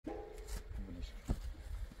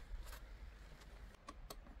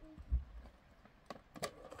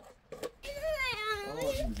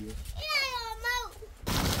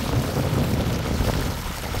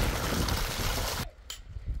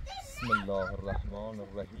الله الرحمن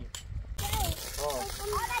الرحیم.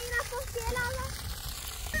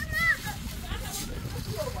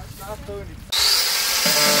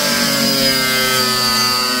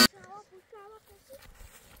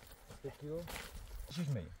 چیش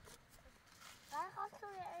میگی؟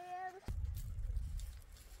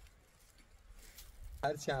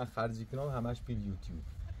 هر چی هم خرجی کنم همش بیل یوتیوب.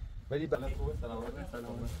 ولی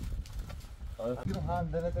سلام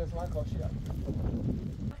هم دلت اسمان کاشی هم.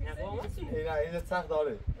 این سخت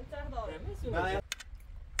داره. نه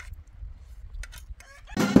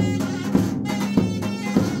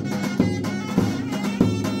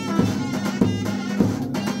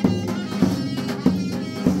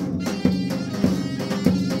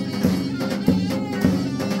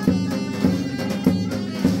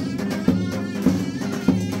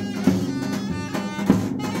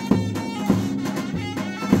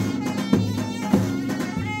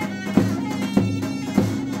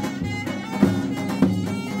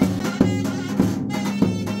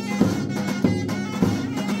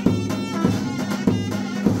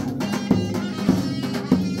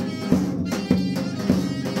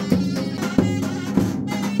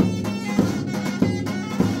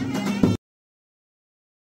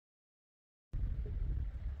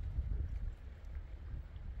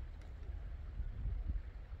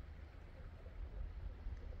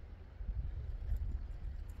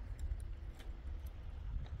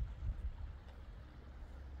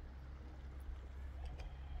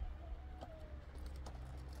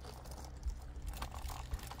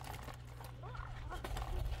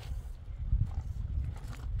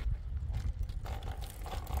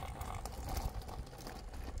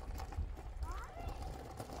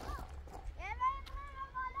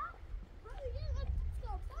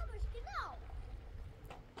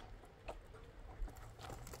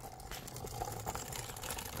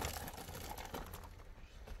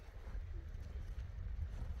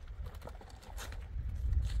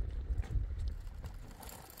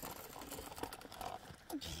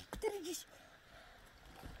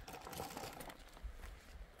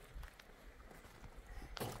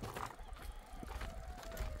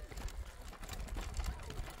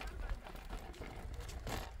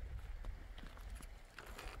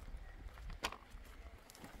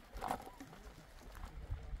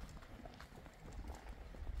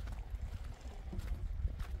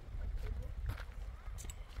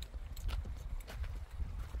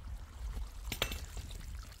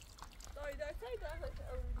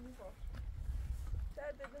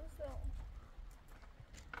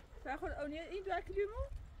فاخذ اونيه این 2 کیلو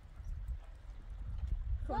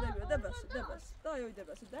خب ده بس دایو ده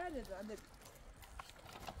بس ده عنده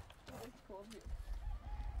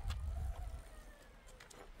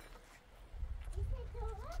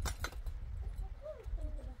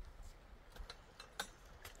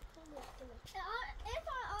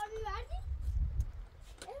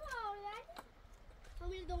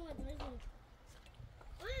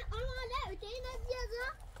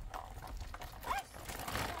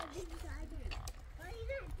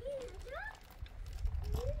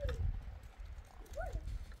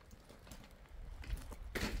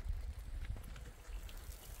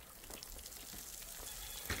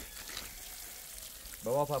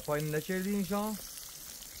بابا پایین نکردی اینجا؟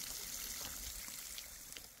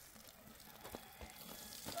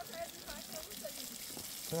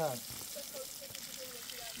 نه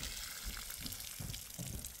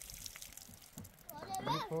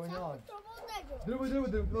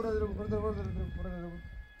درو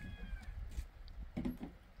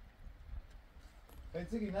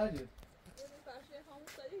Etzigi Narges.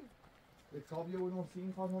 Ik zal je nog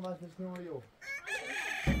zien van hoe het is nu joh.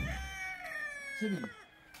 چی؟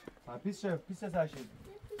 پیس سرشید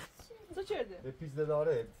تو چرده؟ به پیس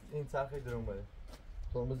داره این چرخش در اومده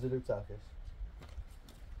ترمز جلوی چرخش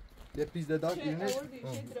یه پیس دار اینه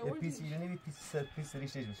یه پیس اینه پیس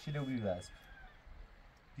ریشش بود شیلو بی باز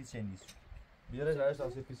پیس چندیش بیاره جایش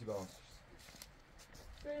واسه پیسی باز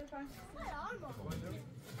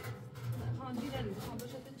خان دیدن خان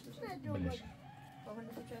باشه بلش باقی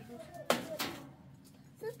تو چرخش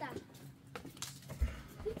ستا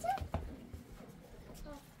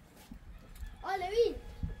Olha این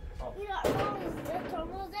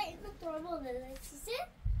ترمز سیسه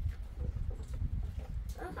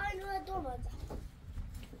آخه دو مازه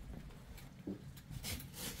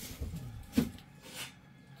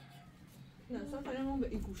نه صرف الان به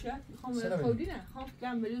این گوشه میخوام خودی نه خوام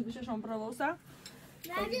کم بریز بشه شامپرا واسه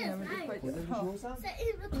نه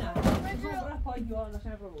پای دیوار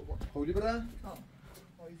نشه بابا خودی بره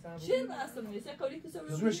چه اصلا نیست کاری که سر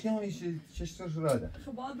زورش که همیشه چش تا شراده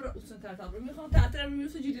خب باید برای اون ترتاب رو میخوام تاثیر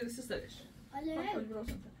میوسه جیلی رسیدش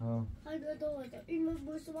ها هذا دوّده إنه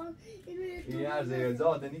بسمان این عرضه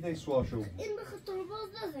زاده نیده سوا شو این بخاطر باز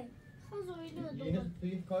نزن خذوا اینو اینه دوّده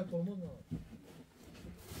توی کار ترمز نه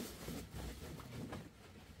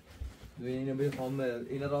دوی اینو بخوام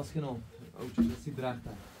اینه راست کنم او چه سی درخته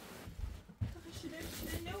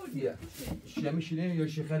شیعه میشینه یا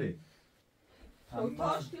شیخره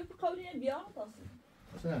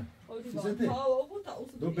چه؟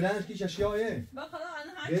 دو بلندش کیش اشیایه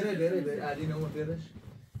بره علی نمو برش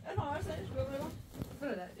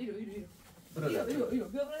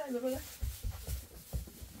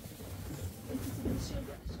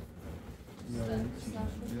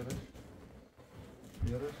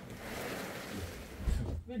بیارش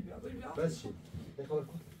بس شد یه خبر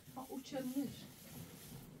کن او چرمونش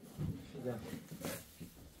شده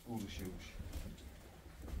اوشی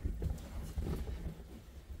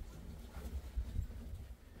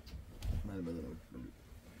من بدارم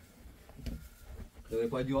خیلی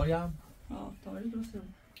پای دیواری هم؟ تمامی درست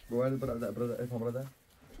رو باید برده افهم برده؟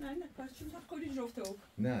 نه پس چون تا کلی جفته او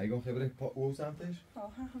نه اگه خیلی پا او سمتش؟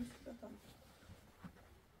 هم سمتش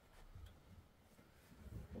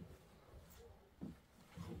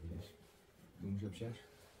دومش بشش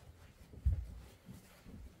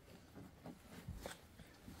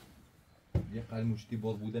یه قل مشتی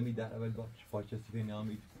باز بوده میده اول باش فاکسی که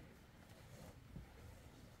نامید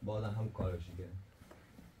بعد هم کارشی که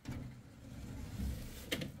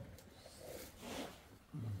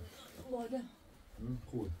باده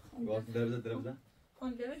خوب باز در بده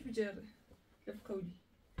خان گرش بجره لف کولی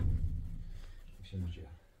میشه بجره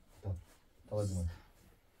تا زمان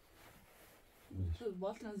تو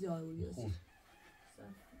باطل زیاد بودی خوب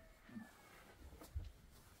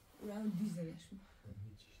اون دیزنش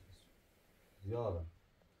زیاده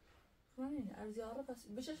خانه ارزیاره بس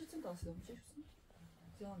بشه شو تیم تاسیدم بشه شو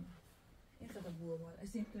زیاد این خدا بوه مال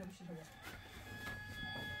از این کنه بشه بابا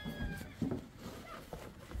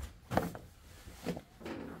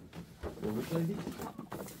بابا شدی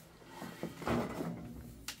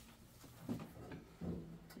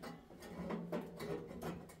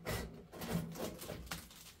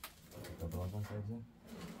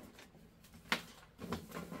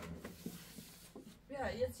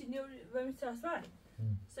یه چیزی و میترسم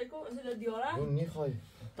سکو از دیاره اون نیخوای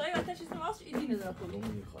طيب انت شو اسمه اصلا ايدينا ذا كله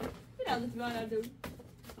اون نیخوای فين هذا تبان على دول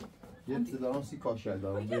یه تدارم سی کاشل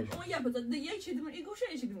دارم بیش ويا بدل یه چیز من ایگو شو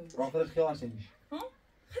ایش گنو راقل خیال شدیش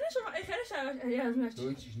خلاص يا زمرت تو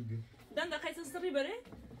هیچ چیزی بی دان دقيت السري بري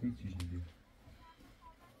هیچ چیزی بی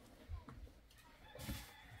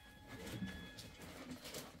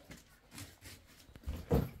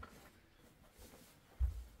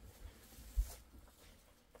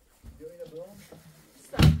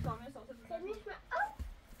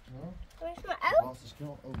راستش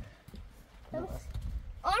کنم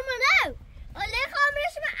آرمان او آله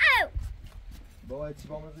خامرش من او بابا چی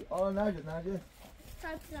با من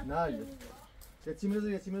نرجس یه چی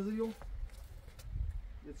میرزی یو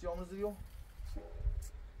یه چی آمرزی یو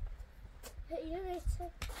اینو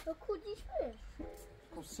نیسته با کودیش برش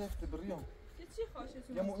کن سفت بریام چی خوشه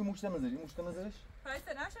تو یه موشته مزرش هاي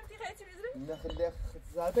ناشم تی خیلی میذاری نه خیلی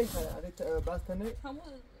زربه کنه بس تنه همون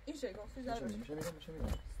این شی گفتی زربه میشه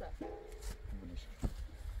میرم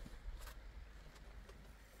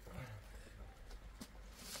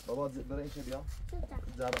بابا برای این چه بیا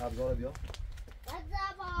زربه ابزار بیا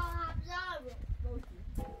ابزار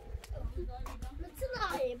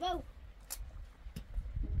مثل بو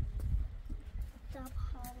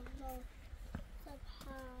سبحان الله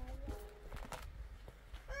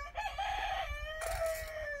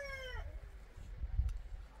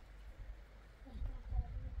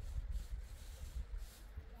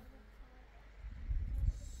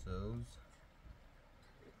سوز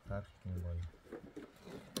فرق کنه باید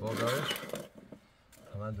باقاش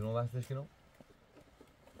من دونو وقتش کنم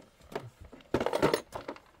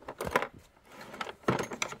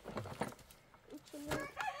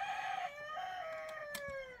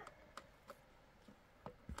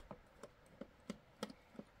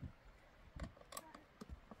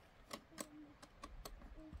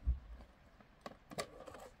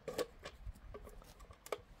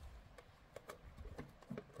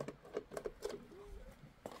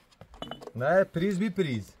نه پریز بی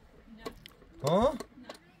پریز ها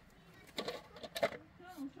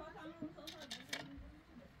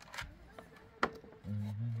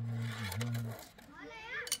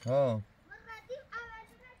ها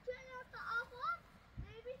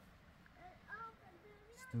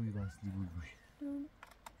استوی بسلی بود بوش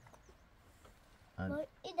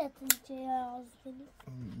ایده تنچه از کنی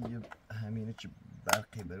یه همینه چه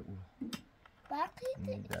برقی بر او برقی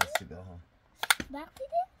ده دستگاه ها برقی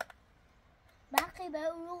ده باقي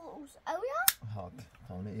بقى أويا هاك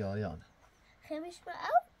خانه ياريان خمش بقى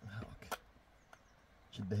هاك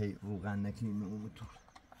شده هي روغن نکنی نومتون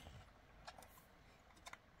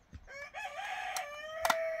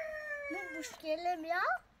من مشکلم یا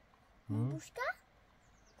بوشکا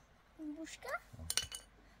بوشکا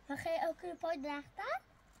فخی اوکی پای درختن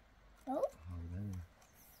او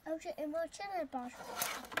اوچه اما چنل باش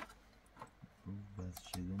بس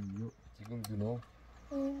شدن یو تیگم دونو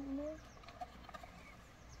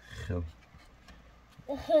خب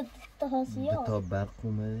اتصال تا برق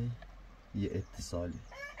اومده یه اتصالی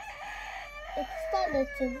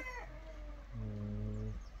اتصالتون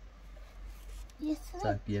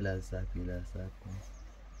صاحب یه لحظه کن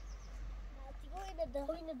اینه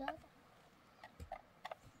دا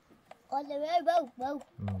آله باو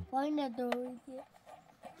اینه دویدی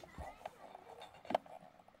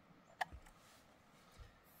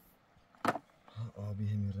آبی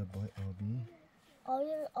همین ربای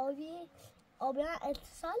آبی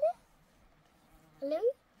اتصاله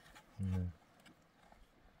لوی نه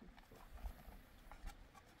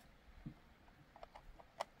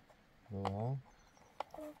واو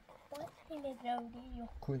اینه دویدی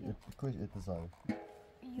کج اتصال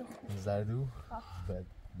یو زردو بد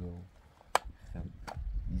دو خم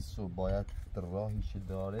ایسو باید در راهیش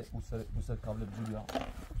داره او سر کابل بجو بیا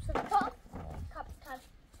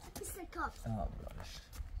کاب برایش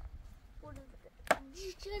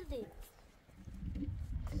چی کردی؟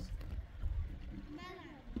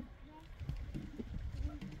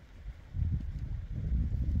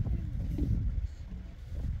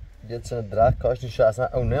 یه چند درخت کاش نیشه اصلا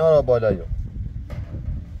او نیارا بالایو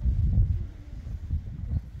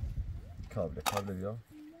کابل بیا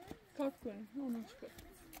کار کنیم اونش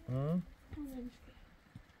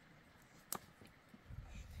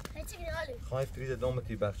خواهی فریز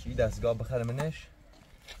دومتی بخشی دستگاه بخره منش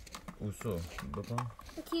اوسو بکن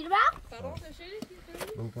تیر با؟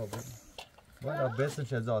 بکن باید بسن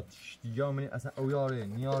شزاد دیگه منی اصلا او یاره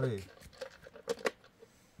نیاره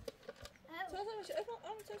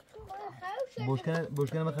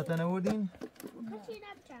بشکنه به خطر نوردین؟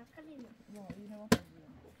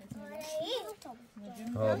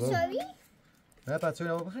 نه پس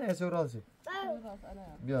نبا بخیر ایسو رازی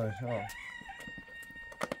بیارش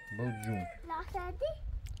بو جون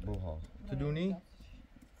بو ها تو دونی؟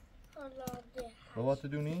 بابا تو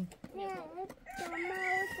دونی؟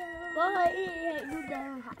 بابا این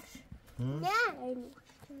دارم هست نه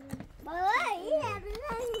بابا این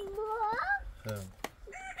خیلی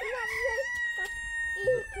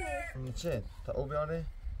این چه؟ تا او بیاره؟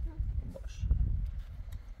 باش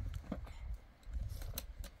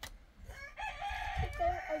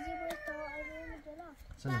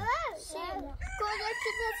سنه کجا چی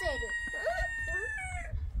داری؟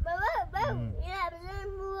 بابا این ابزار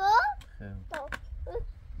مو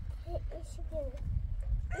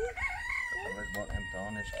اول باید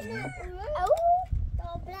امتحانش کنیم او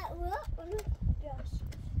دابلا او اونو بیاش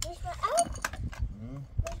بشم او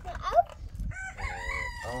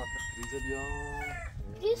تخریزه بیا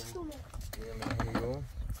ریز کنم یه مهیو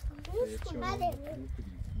ریز کنم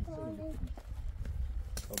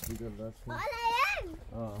خب دیگه بس کن آلایم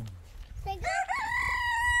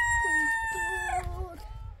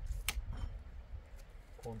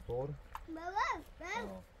کنتور بابا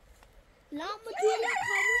لامو توی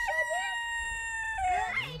خاموش شده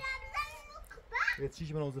یه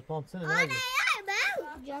چیشی من اوزر پامپ سنه نگه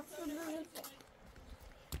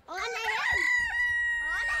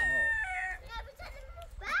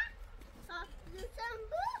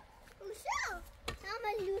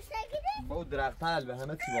با درخت حل به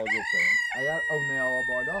همه چی واضح کنیم اگر او نیاوا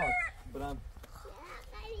بالا برم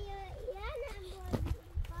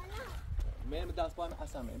من دست پایم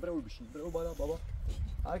اصلا من برو بشین برو بالا بابا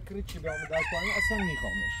هر کاری چی برام دست پایم اصلا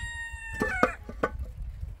میخوامش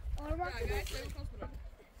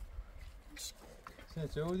سه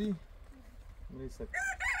چه بودی؟ نیست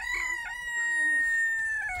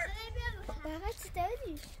بابا چی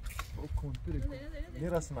داری؟ او کن برو یه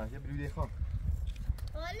رسمه یه بلوده خواه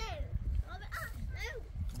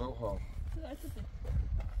باو ها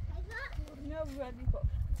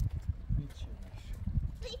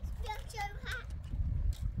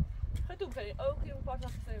خطوب کنی ook in een paar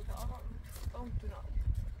dagen gegeven. Allemaal toen al.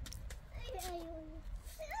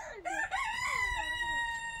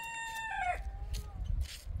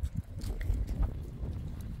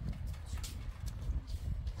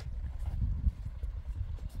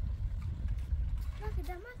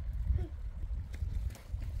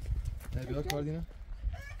 Ne biraz kardina?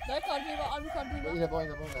 Ne kardina? Abi kardina. Yine bu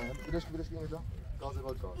aynı bu ne? Birleş yine de. Gaz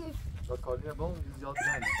var gaz. Gaz kardina bu ziyade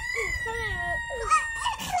yani.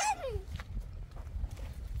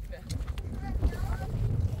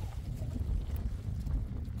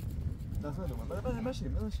 دست ندارم من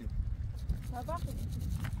ماشیم Babak.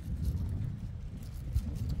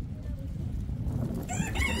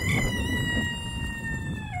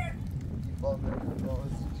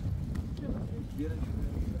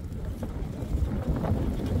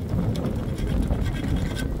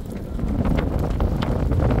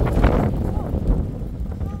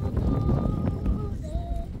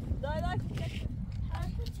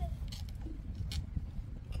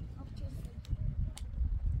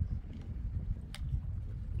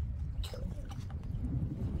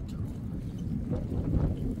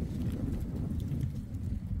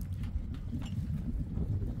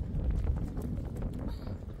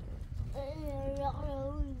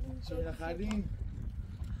 چه خریدین؟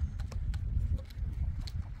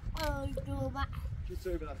 دوباره چی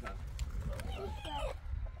سوی بالاخره؟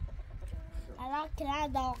 الان کنار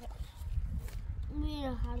داغه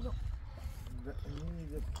میره هر دو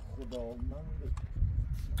این خداوند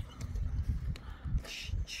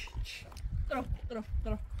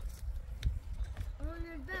درو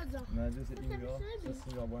Narges این یا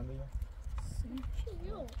سیسی یا بانده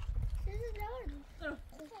یا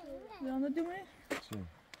Yanına demeye. چی؟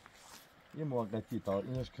 یه موقتی تا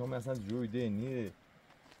اینش که هم اصلا جویده نیه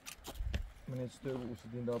من اشتر و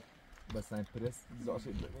اوشیدین دا بسن پرس زاشه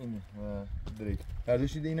اینه دریک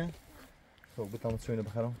هردوشی دینه؟ خب بتامت شوینه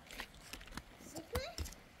بخرم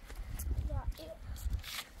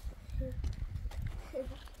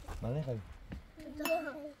من نخریم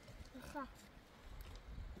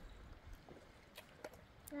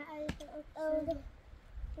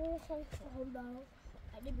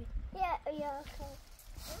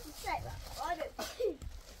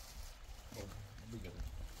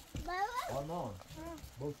آرمان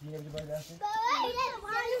با کی نمیدی باید دستی؟ نه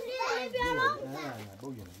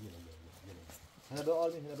بو یه هنه به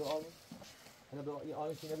آرمین هنه به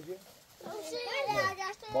آرمین کی نمیدی؟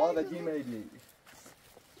 با و جیم ایدی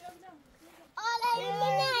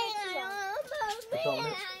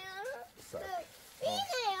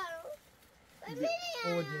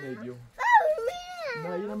او جیم ایدیو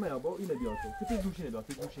نه اینم میا با اینه بیا تو فکر گوشینه بیا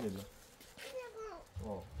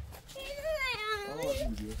آه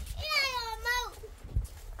این بیا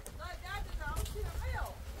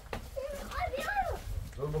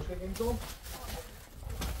Wil je nog geen inkom?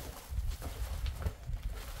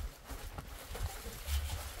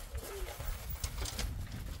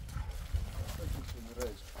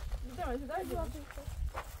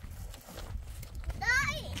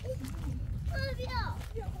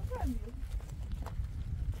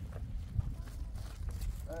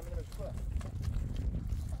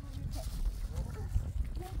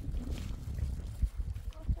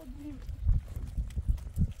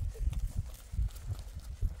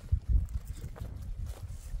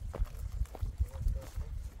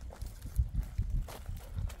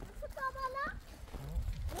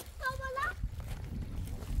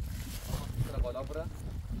 برا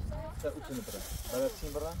سر اوچن برا برا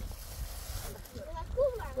چین برا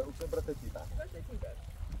سر اوچن برا تیتا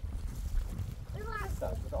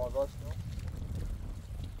سر کتا آزاد شنو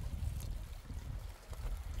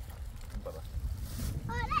برا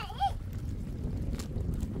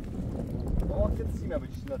بابا کت سیمه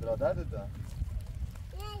بچیش ندارا درد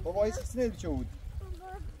بابا این سیسنه بیچه بود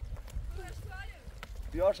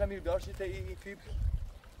بیار شمیر بیار شیطه ای فیبر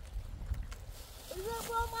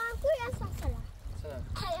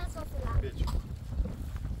بيجي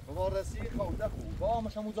بابا الرسيخ موجود بابا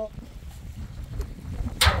مش موجود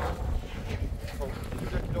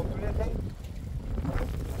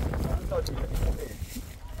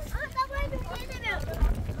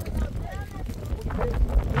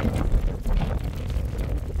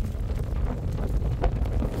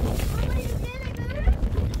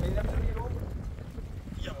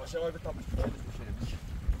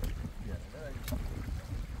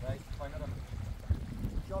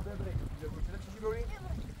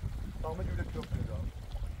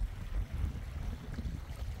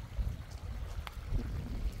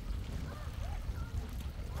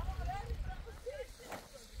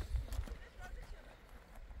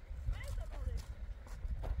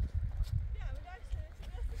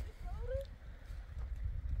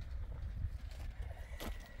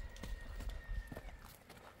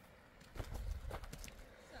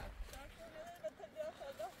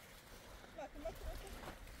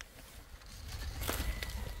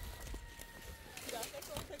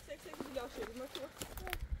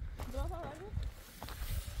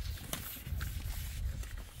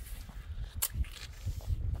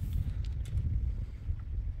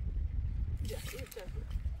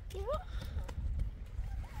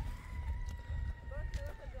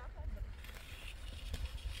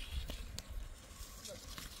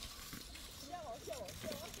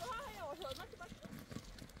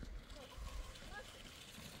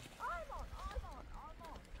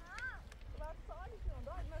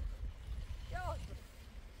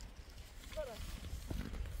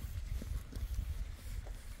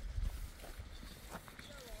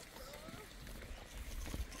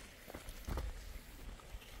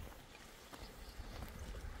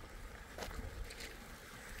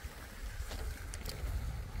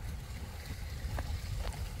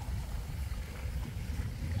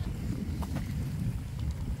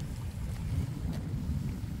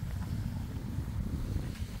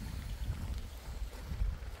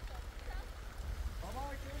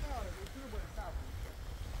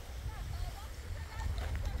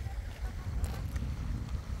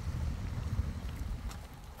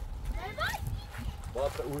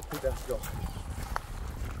Wat de oer toe dat joh.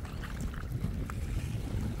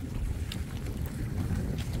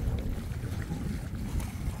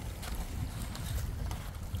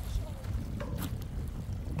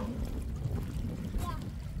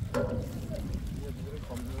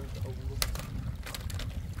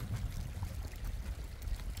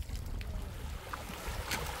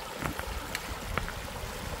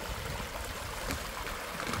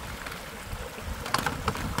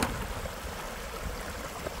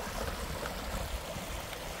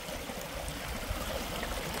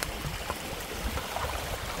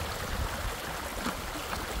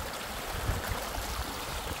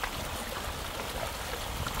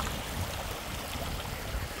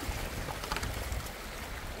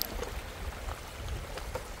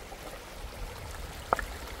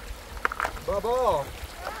 بابا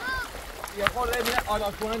یه خورده اینه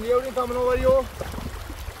عادت کنن یه اونی تامون آوری و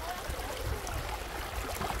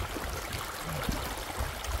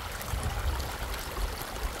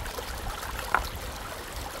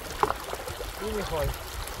این میخوای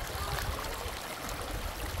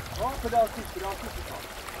پداسیش میخوای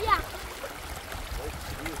Ja.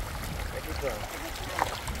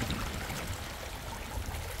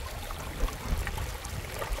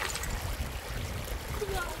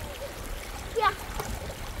 Ja.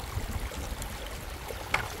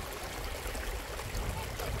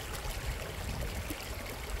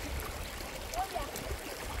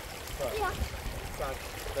 Ja.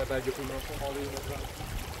 Daar bij de oener van al die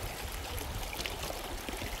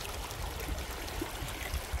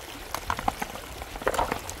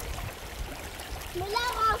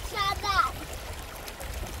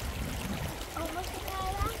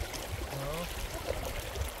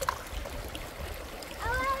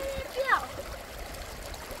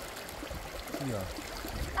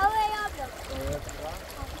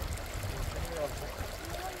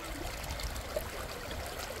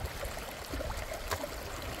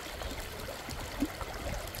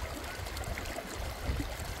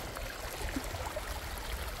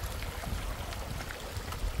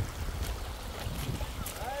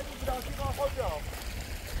Ja.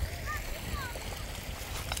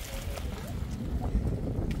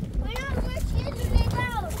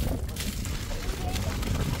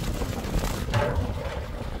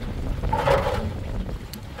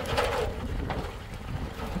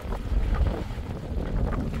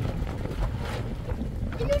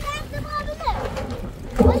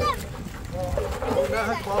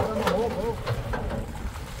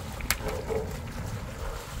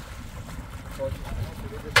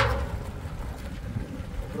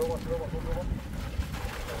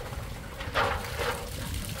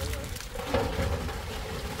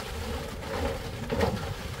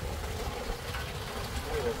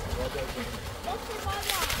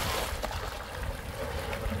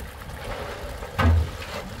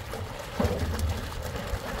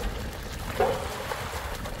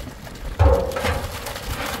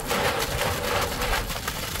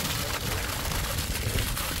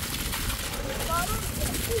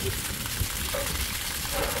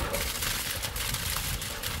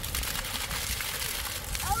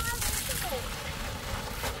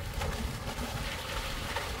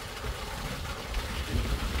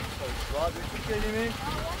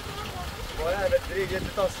 باید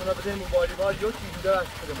irrigate تاسونا بدیم والیبال یا تیم‌دار از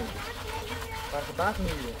خودمون. بخ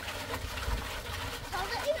میگیره.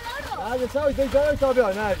 نه سوی دیگه جای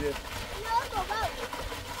تابع نرجس.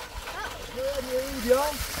 بیا.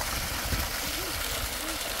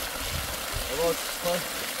 بابا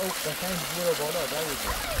او قشنگ برو بالا دارید.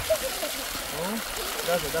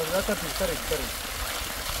 دست پیشتر.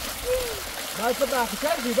 نه تو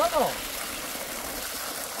بخشی بابا.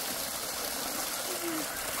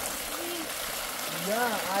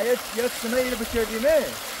 نه یه سمه اینو بکردیمه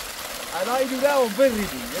الان دوره اون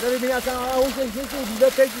بریدی یه داره بینی اصلا آنها هوش نشون که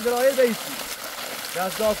دوره تکی درایه بیستی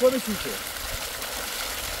دست داکو بشوشه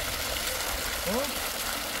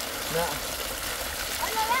نه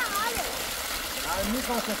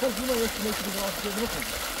میخواسته خود زیما یه سمه که بگراسته بکنی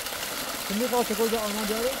که میخواسته خود آنها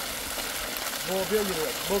بیاره با بیره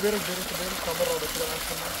کامر را بسیده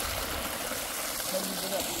کنم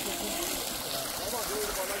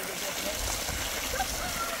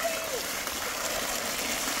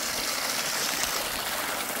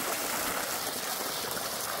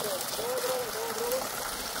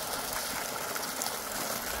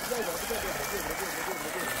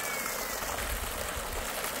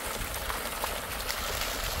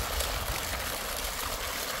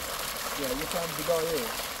یکم بدایه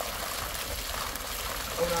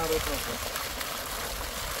اون عروض نکن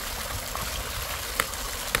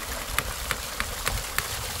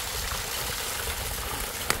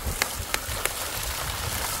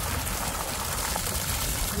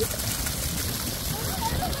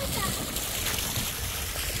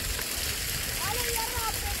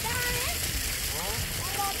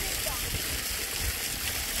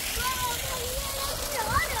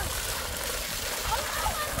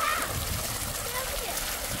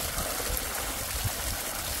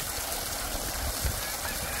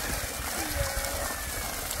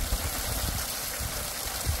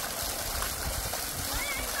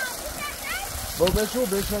بشو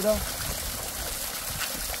بشو نه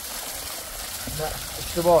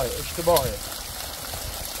اشتباهه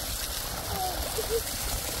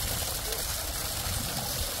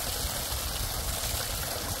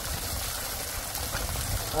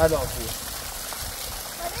الان خوب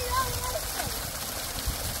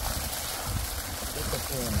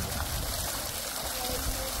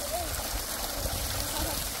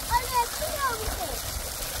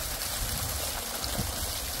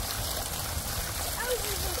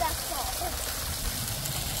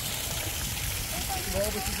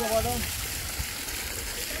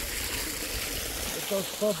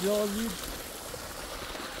Stop, jag vill.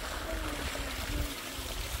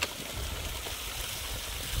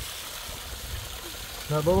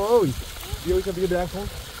 Nej, baba, oj. Jag ska bli blank hon.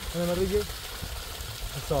 Men man rigger.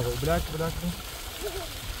 Så var blank.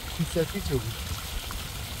 Fixa. Jag fick.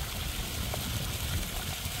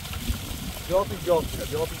 Ja.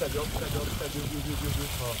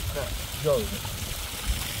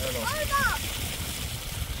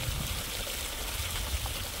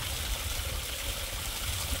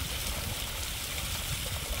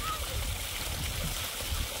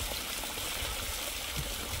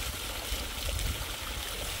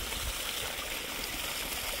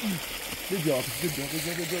 Good job.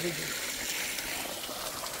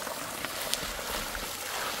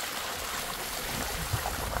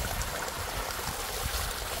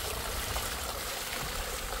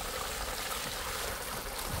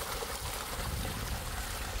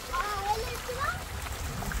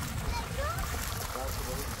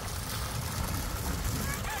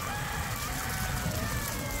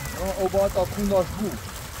 O bota com nós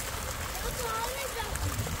bu.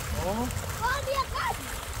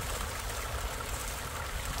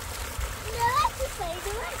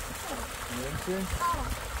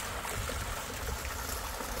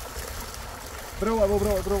 Prova.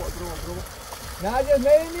 Narges,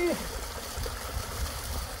 neem niet.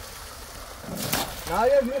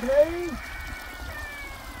 Narges, niet heen.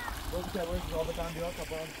 Wat is het aan die hak?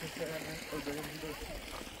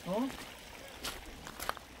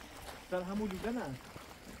 Stel همون لوله نه.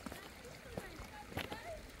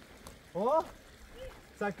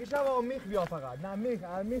 سکش هم میخ بیا فقط. نه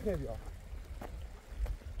میخ بیا.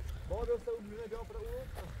 بابا دوست اون لوله بیا پر اون.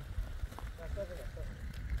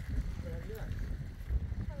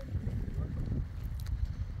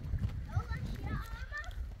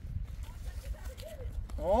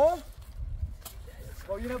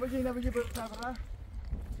 اینو بگی برای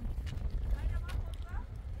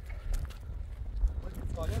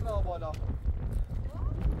اسکالر را بالا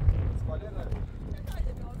اسکالر را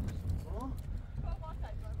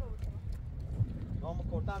نام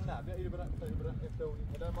کردم نه بیا اینو برای افتونی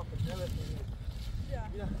حالا ما کجا برسیم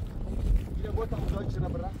اینو بود تا اونجا چرا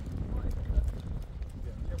برای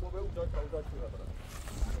اینو بود اونجا چرا برای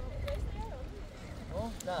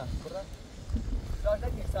نه برای لا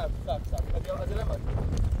نگی سر بیا از لمس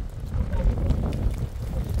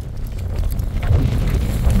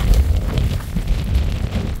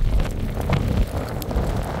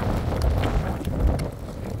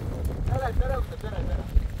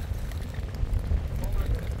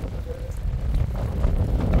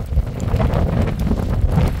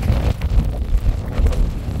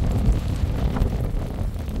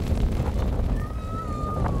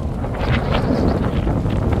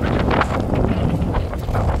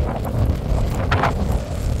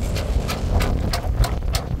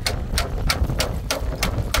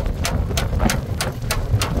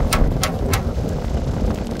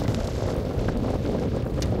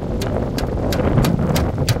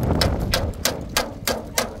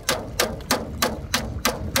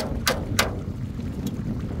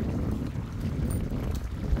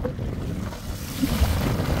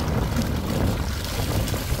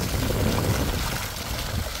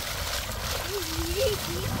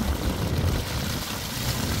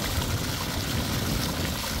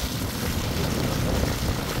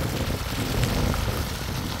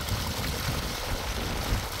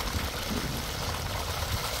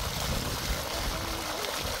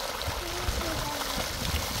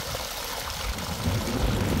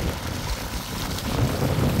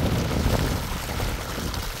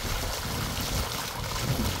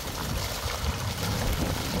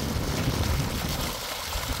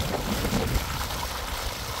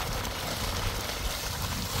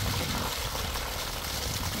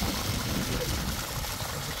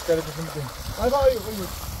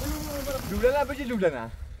لوله نه بگی لوله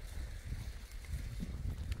نه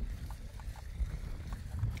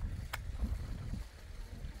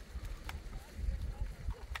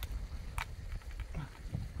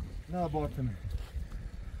نه بارتمه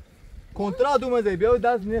کنترا دومه بیا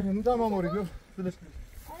دست نیخ نمیتونم آموری بیا بدش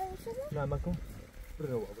نه مکن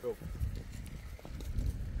برو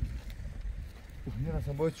نه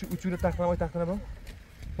اصلا باید چوره تخته نبا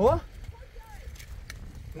ها؟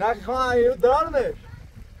 نه خواه اینو دارمش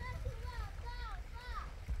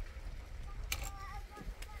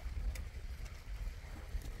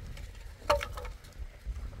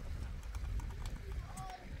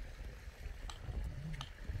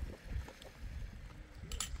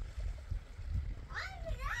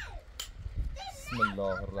بسم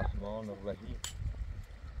الله الرحمن الرحیم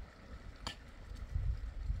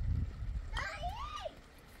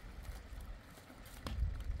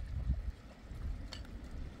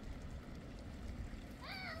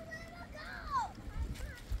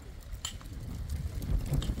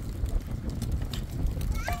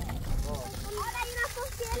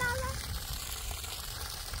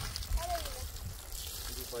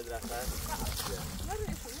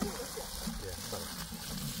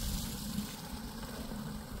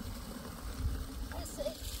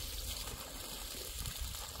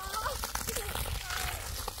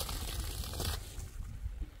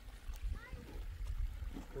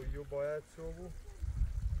باید چو بود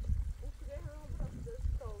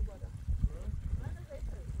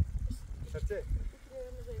چه؟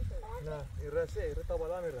 نه این رسه ایره تا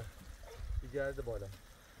بالا میره گرد بالا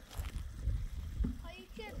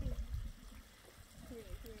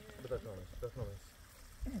بتنامش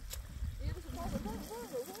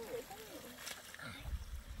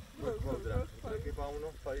برکی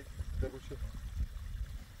پامونو پایی دبوچی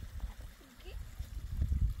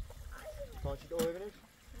تانچید او ببینیش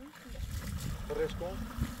فرش کن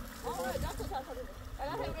آمه دستو تا تا ببین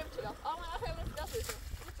الان خیلی چیلا آمه خیلی دستو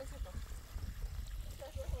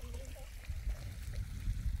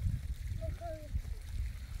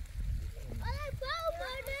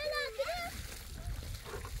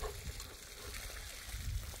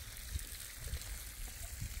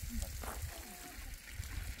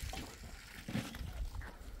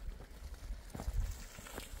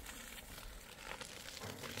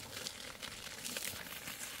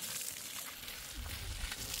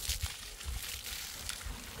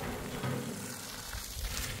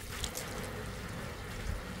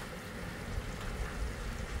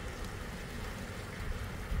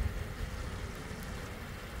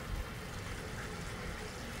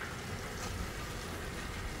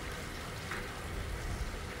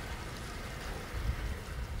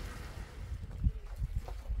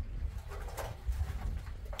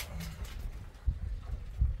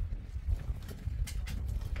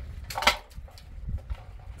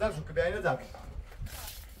زن شو که بیایید زن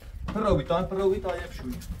پروی تا یک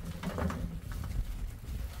شوی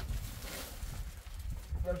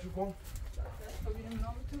زن شو کن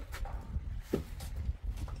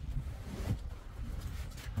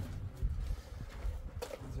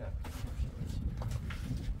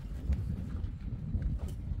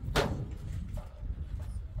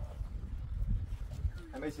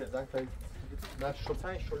همه چیز زن تایی نه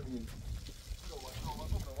شلتن شلدین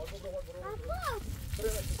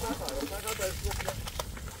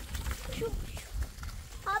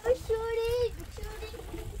Abi shooting.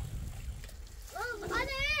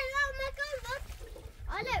 Anne, makan bak.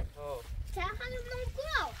 Anne. Sen hanımdan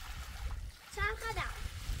kulav. Sen kadar.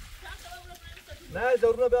 Ne,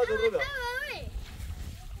 zoruna biraz zoruna biraz.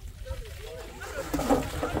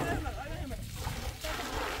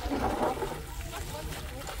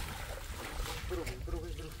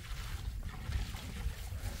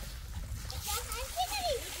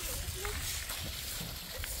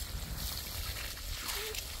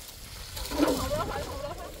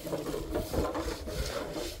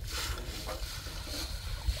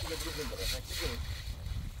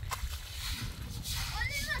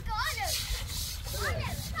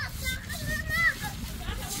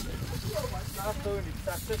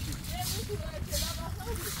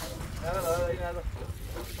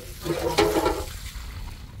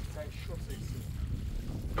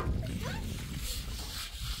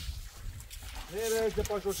 Ne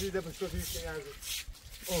posso dire per questo figlio?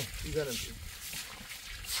 Oh, idem.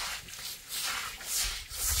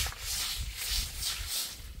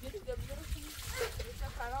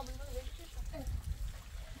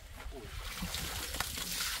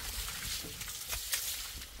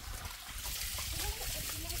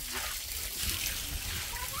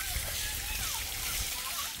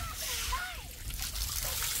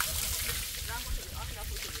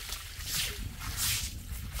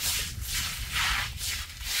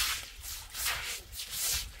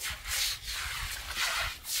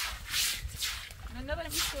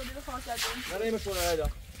 نه نمیشونه هیدا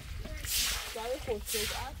جای خوشگل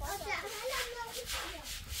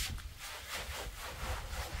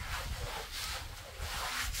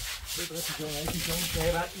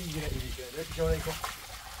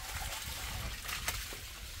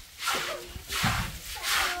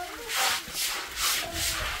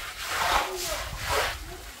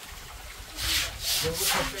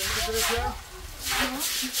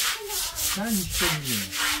Sen hiç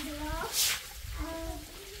sevmiyorum.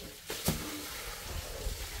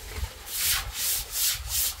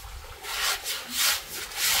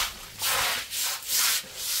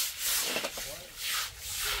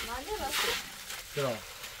 Genau.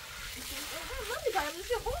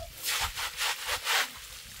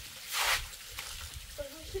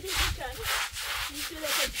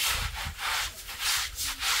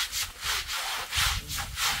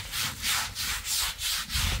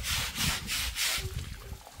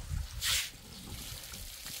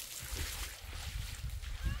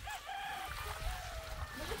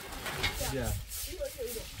 Ja.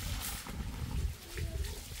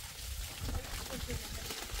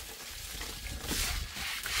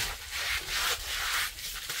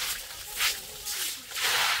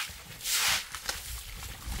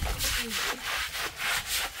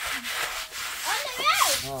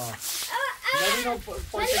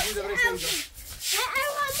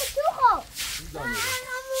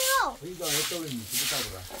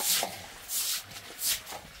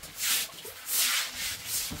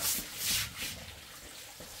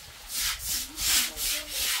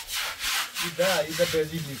 Maar Ida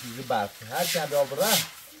bezig نیست دیگه برف هر چند آب رفت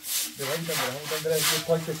به همون داره یه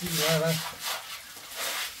پای کشید میاره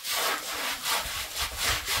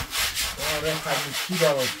آره خیلی چی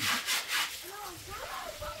داره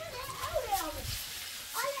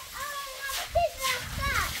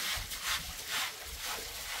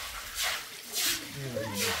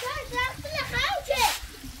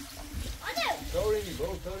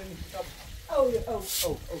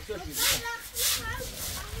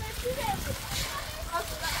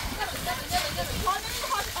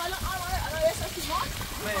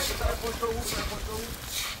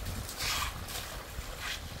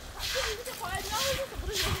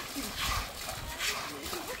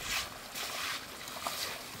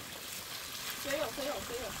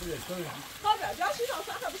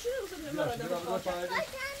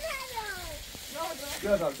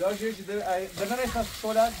Gördüm, gördüm. Neden esas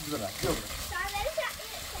solar güzel. Yok.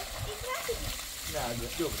 Ne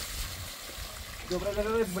yok. Yok,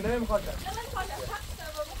 ben bunu mu kaçar?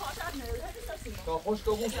 Ka hoş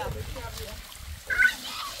ka bu.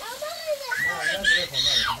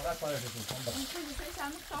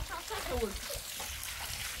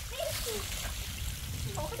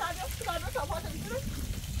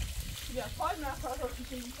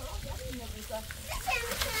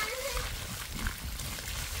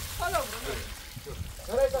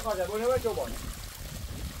 Nereye kaçar? Bu ne var çoban?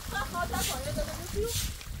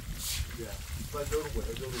 Ya, ben doğru bu.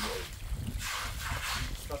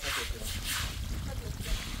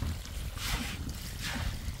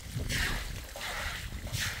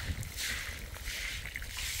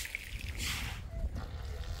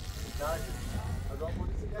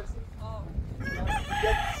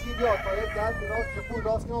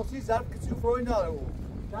 راست کنوسی ضرب کسی فوری نداره او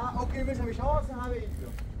نه اوکی بشه میشه واسه همه این بیا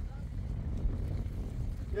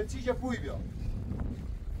یه چیز پوی بیا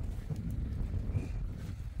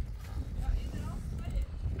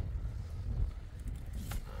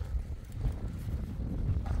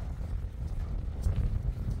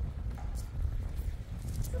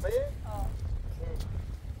سمایه؟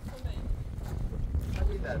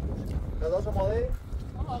 همین در بود قداش ماله؟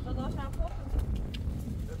 قداش هم خوب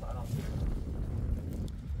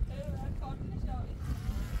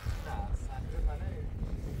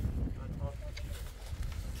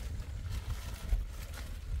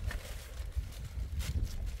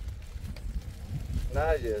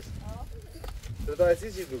Narges. Så da er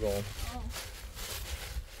sist du går.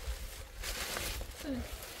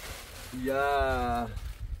 Ja.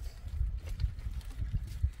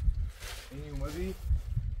 این اومدی؟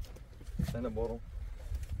 سنه برو.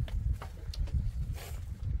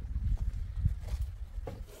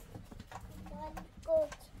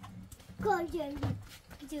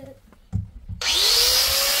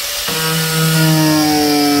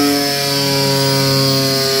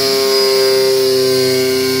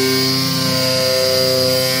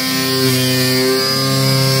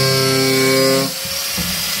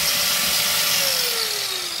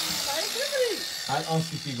 الان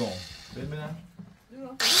سیتی گم ببینم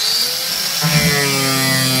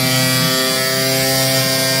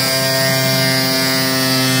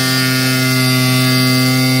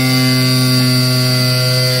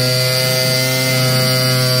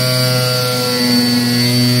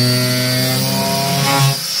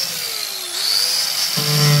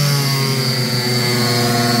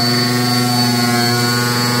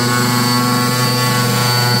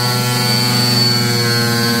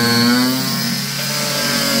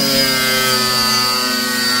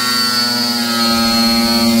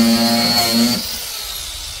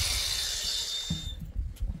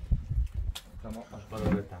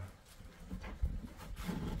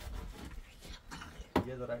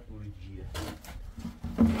دارن اوریجیه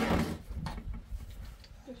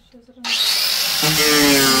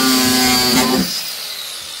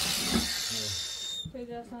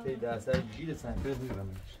Te da sai gira sempre di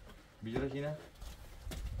ramens. Bijra kina?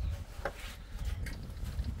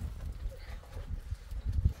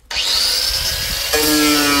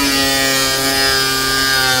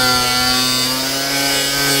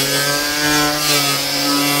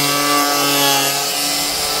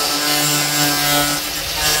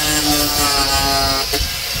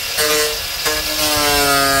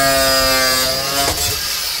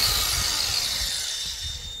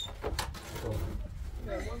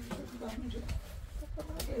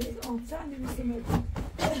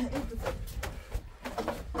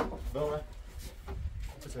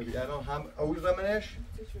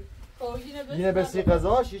 Yine besi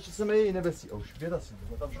kaza, şişisi mi yine besi. Oş, bir dasın.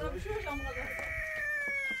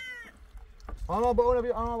 Ana ba ona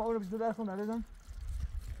bir der konu nereden?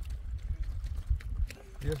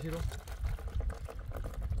 Bir şiro.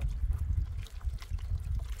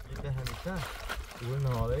 Yine hemşe. Uyun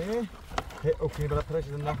hali. He okey bana tıraş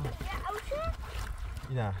edin daha.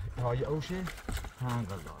 Yine hayır oşe. Hangi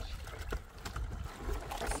kaza?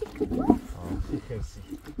 Xersi.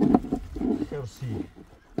 Xersi.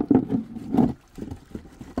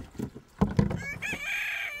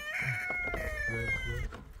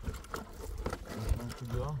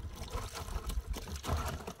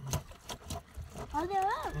 Hadi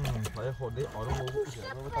var. Hayır خورده آروم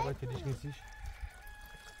بابا بابا طبعا کدیش نیستیش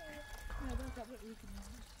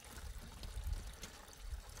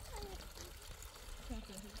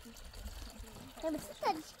Tabii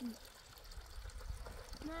karıştım.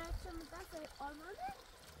 Mert'imden sonra olmadı.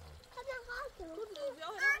 Hadi kalkın.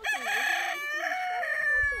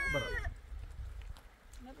 برا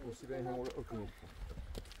وسی به هم اوکی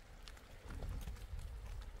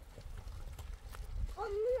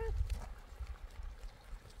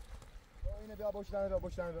اینه بیا باشن بیا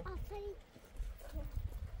Aferin.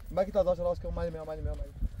 مگه تا داشت راست کنم میام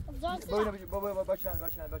Zaten. بابا باشن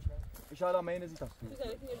ان شاء الله ماینه زیت است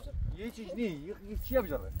یه چیز نی یه چیه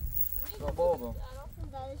بجره بابا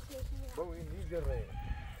بابا این نیجره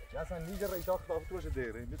اصلا نیجره ایتا خطاب تو باشه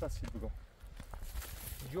دیره نه تصویر بگم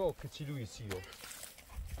جو کچیلوی سیو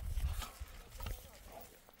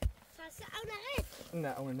Sasi avnaret.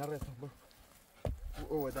 نه اون نره صاحب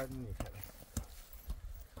او داد نی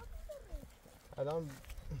الان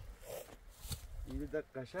یه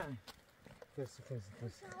دقیقه قشنگ کسی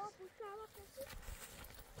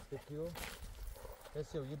تکیو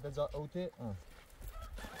کسی یه بزا اوته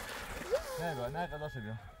نه قداش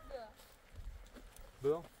بیا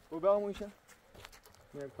بیا او بیا مویشه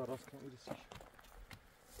میام تا راست کنم ایرسیش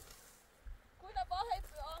كنا باهي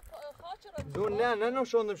خاطر نه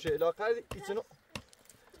شوندم شه علاقه ایتنو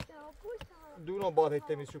دونو باد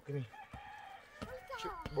هیتمی شو کنی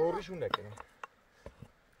بوریشون نکنه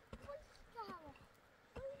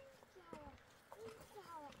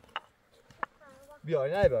بیا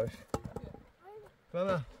نه باش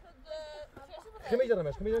ماما خمی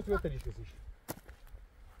جرمش تو تریش کسیش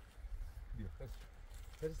بیا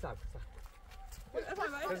خیلی سب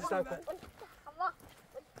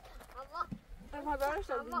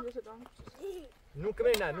نون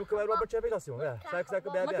کمی نه نون کمی رو با چه پیگاسی مون ساک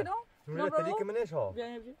بیا نون تری منش ها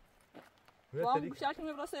وام گوشت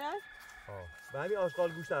کنیم براسه است و همین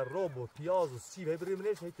آشغال گوشت رب و پیاز و سیب بریم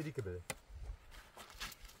منش هی تری که بده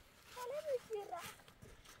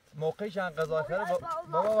موقعش غذا خره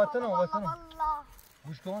بابا وطن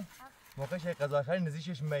گوش کن موقعش غذا خره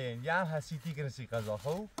نزیشش میین یا هم حسیتی که نسی غذا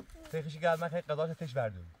خو تخش گرم خیلی غذاش تش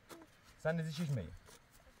بردون سن نزیشش میین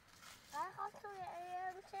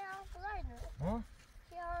ها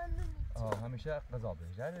همیشه غذا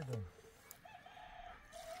بده جره دو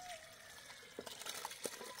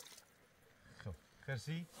خب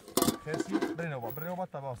خرسی برین با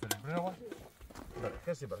تباس برین با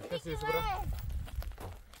خرسی برا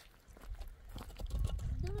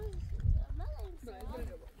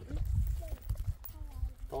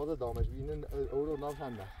تازه دامش بینن او رو نام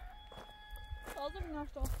چنده تازه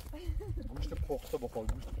بیناشتا گوشت پخته بخور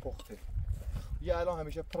گوشت پخته یه الان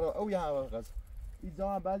همیشه او یه همه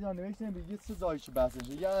ایزا هم بعضی ها نوشتن بگید سه زایچ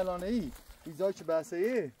بحثشه یه الان ای ایزایچ بحثه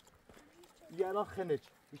ای یه الان خنچ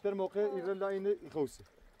بیشتر موقع ایران لا اینه خوصه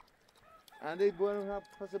انده بوانو هم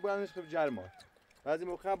پس بوانوش خب جرمات بعضی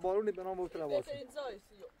موقع هم بارونی به نام بوتر حواس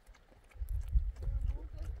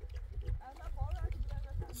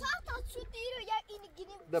Çanta şu değil ya ini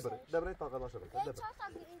gidin. Debre ta kadar şöyle.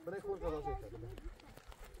 Debre koy kadar şöyle.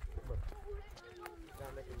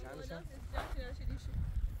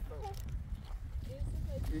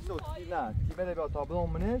 İşte ne? Kime de bir tablon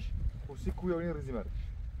منش و سی کویونی ریزی مرش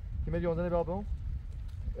تیم 11 بابام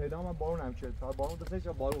اعلام من بارون هم کرد تا بارون دسته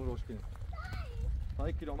چه بارون روش کنیم تا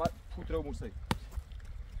 1 کیلومتر فوت رو موسی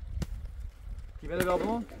تیم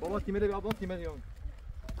بابام بابا تیم بابام تیم 11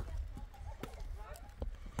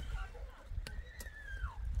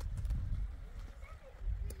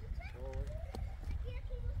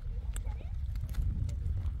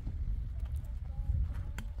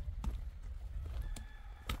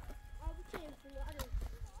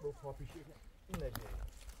 Look, Poppy, she in there.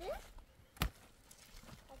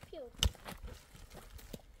 Up here.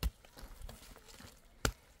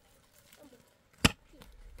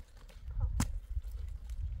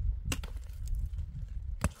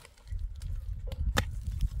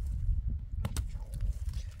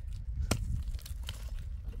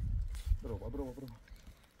 Bro.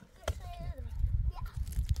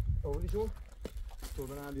 Oh, die zo? Zo,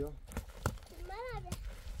 dan aan die al.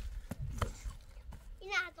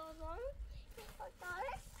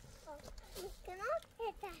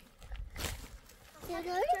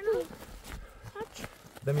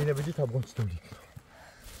 ده میره بدی تا بقیم چطوری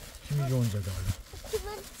چی میگه اونجا داره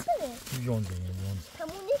چی میگه اونجا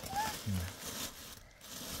تمونی کنم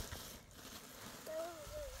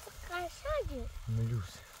قشنگه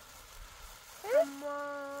ملوس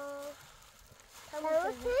اما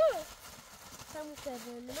تموم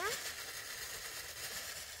شده نه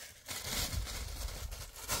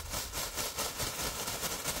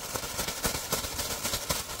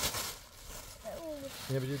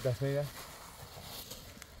اینه بجید دست میره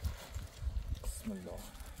بسم الله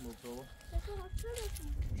مبروك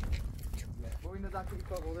بو اینه زکی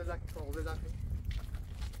کاغذ زکی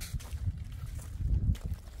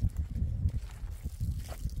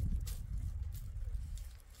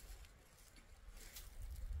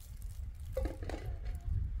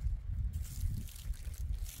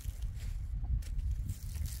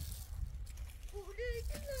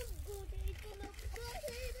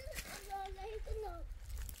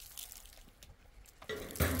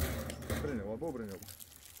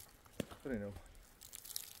Preno.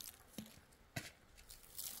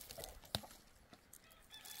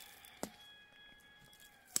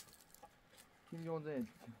 Kim yolda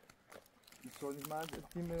سولی من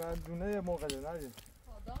تیم من دونه موقع نه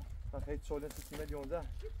تا خیلی سولی تیم 11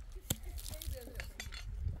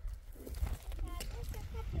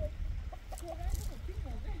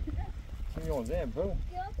 تیم 11 برو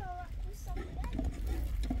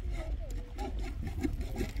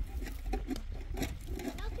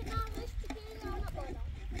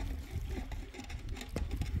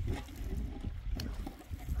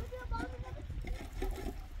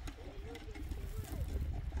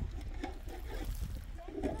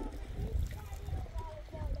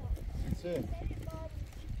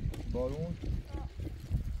بارون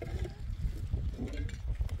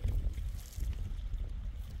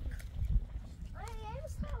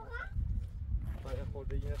باید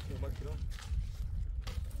خورده یه نفت کیلو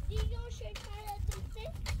دیگه شکر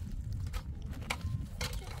دوسته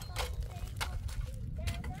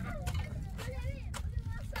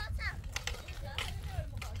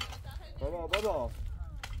بابا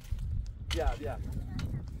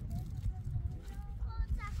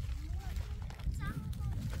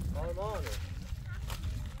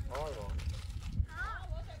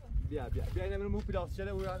بیا بیا اینه منو پیلاس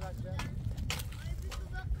چله او یاد نشه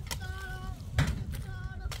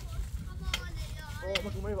ما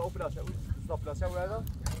تو میگه او پیلاس او استاپ پیلاس او یاد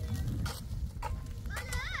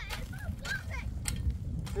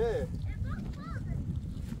چه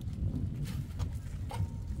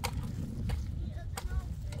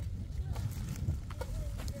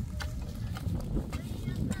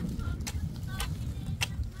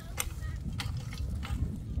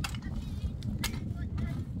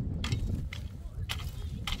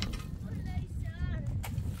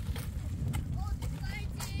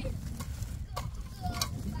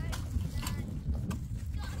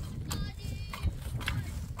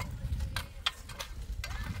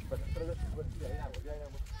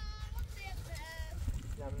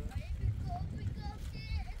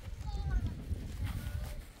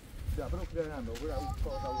Ja, però creando, quella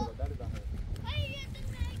cosa ora, dare da me.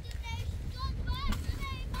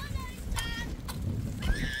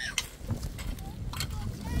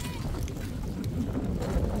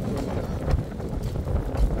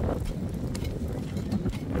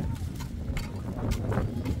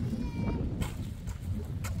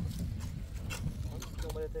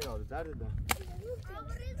 Dare da.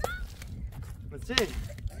 Ma sì?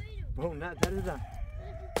 Boh, no, dare da.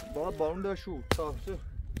 Boh, boh, da su, so.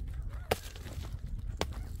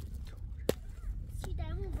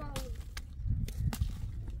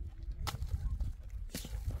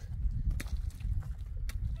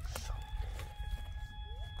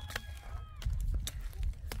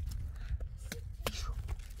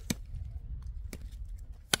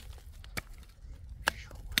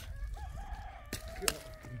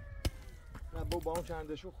 با بانو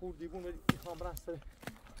چند شو خوردی بون ولی میخوام برم سر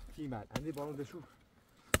تیمت اندی بانو دشو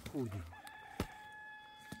خوردی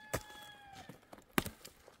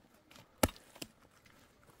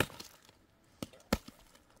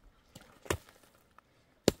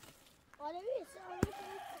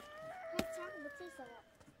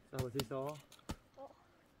سوا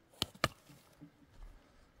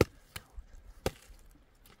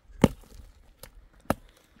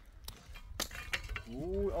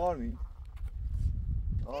اوه آرمین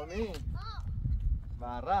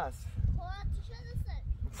ورس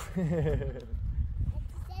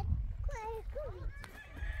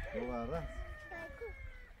ورس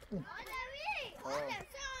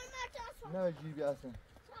نه جیبی اصلا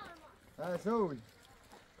ها سوی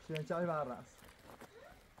شنچای ورس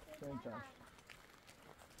شنچای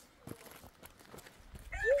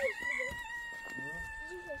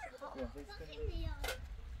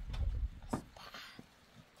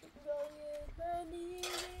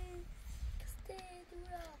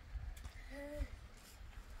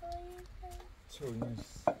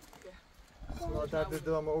Smatar de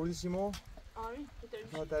dama ulisimo. Ari,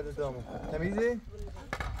 Smatar de dama. Temizi?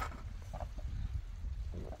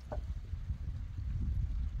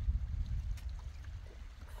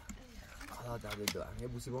 Hala derdi de.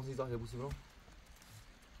 Ye busi bon sizah ye busi bon.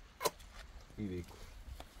 İyi.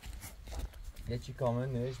 یه چی کامل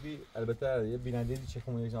نوشت بی البته یه بیننده دی چه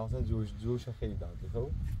خونه اصلا جوش خیلی داد خب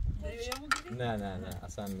نه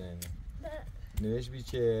اصلا نه نوشت بی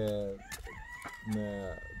که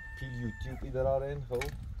پیل یوتیوب ای دارن خب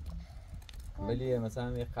ولی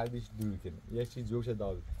مثلا یه قلبش درو کنه یه چی جوش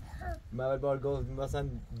داد من اول بار گفت مثلا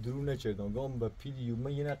درو نچردم گفتم به پیل یوتیوب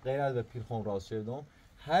من یه غیر از به پیل خون راست شدم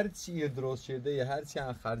هر چی درست شده یا هر چی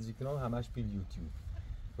هم خرجی کنم همش پیل یوتیوب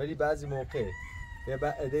ولی بعضی موقع یه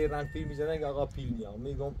بعده رنگ فیلم میزنن که آقا پیل میام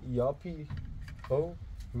میگم یا پیل خب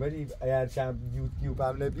ولی اگر چند یوتیوب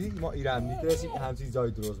هم نبید ما ایران میترسیم همچین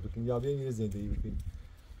جای درست بکنیم یا بیایم یه زندگی بکنیم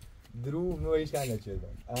درو نوعیش کنه چردم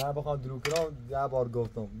اما بخوام درو کنم 10 بار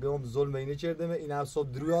گفتم بیام ظلم اینه چردم این هم صبح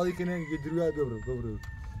درو یادی کنه یه درو یاد ببرو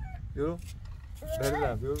یورو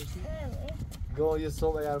بردم بیارو گاه یه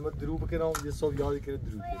صبح اگر ما درو بکنم یه صبح یادی کنه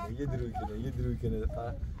درو کنه یه درو کنه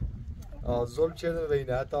ظلم چردم و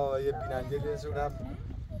اینه حتی یه بیننده لیزون هم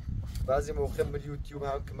بعضی موقع من یوتیوب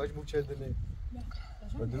هم که مجموع چردمه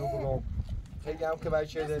و درو بگم خیلی هم که باید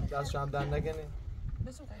چرده دستشو هم در نگنه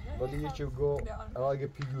ولی یه چه بگو اگه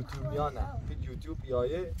پیل یوتیوب یا نه پیل یوتیوب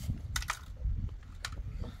یایه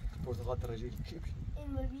پرتقال ترجیح چی بشید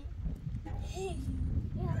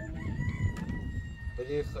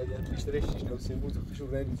ولی خیلی بیشترش 6 بود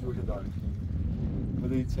خشو رنی جوش دارم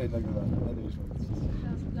ولی هیچ چیز نگذارم ندهش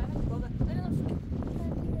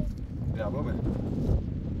بیا بابا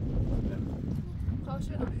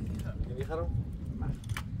یعنی خرم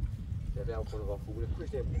بیا هم خورده خوبه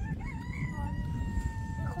خوش نمید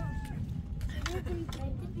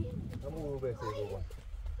همون رو بهتره بابا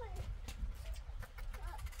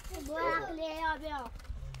بو عقلی یا بیا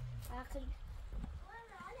عقلی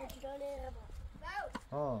اجرانه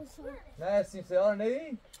ها نه سیم سیاره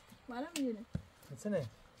ندی؟ منم میدونه نسنه؟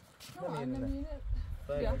 نمیدونه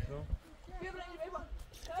بیا بیا برنج بیا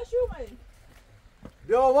کاشو اومدی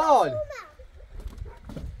بیا وال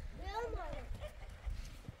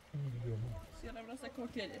سیاره براسه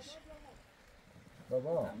کوکیلش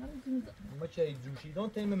بابا ما چای جوشیدن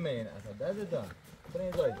تیم من اصلا دادم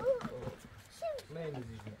برنج زاید من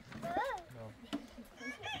نزیش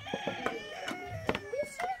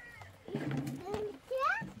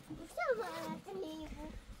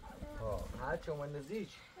هر چه من نزیش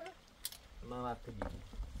ما وقت دیدی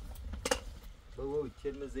بابا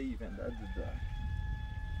کلمه ضعیفن دادم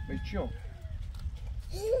میچیو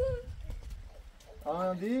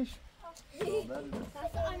آن دیش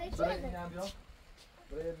برای این هم بیا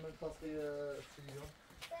برای من تاسقی سیلیون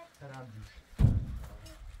ترم جوش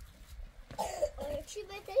چی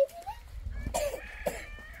بهتری بیده؟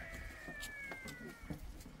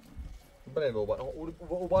 برای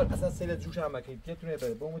او بار اصلا سیل جوش هم بکنید که تونه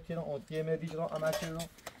بره با اون تیران اون تیمه دیش رو عمل کردم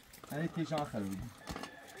یعنی تیشان خریدیم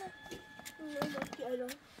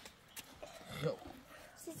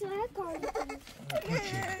سیزاره کار بکنید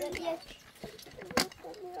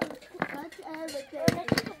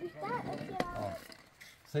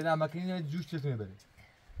سیل هم بکنید جوش چطوره بره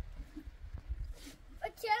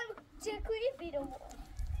چه کوری بیرون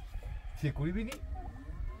چه کوری بینی؟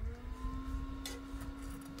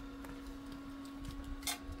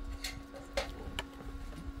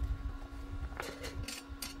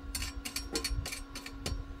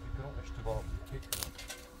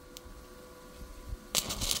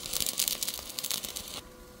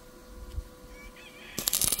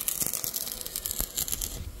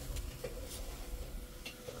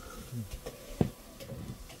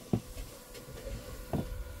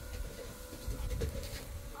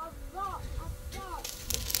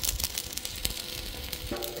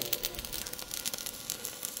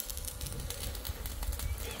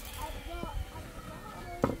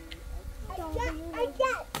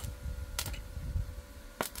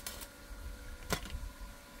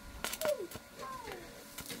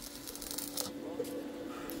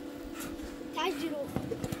 تجربه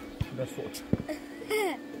بس فوت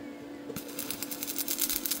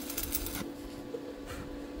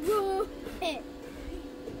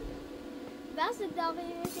بس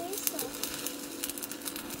الدقيقة شيء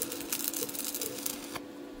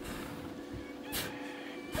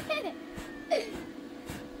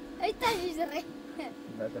اي تجربه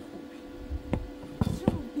لا تخوفي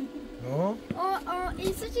نو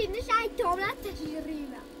isso ci ne sai tomla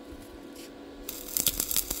تجربه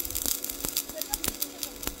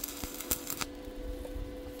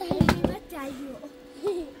تجربه تايو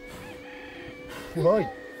هاي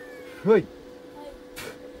هاي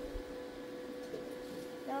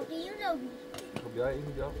خب بیا این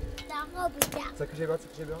بیا سکشه بیا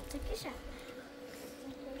سکشه بیا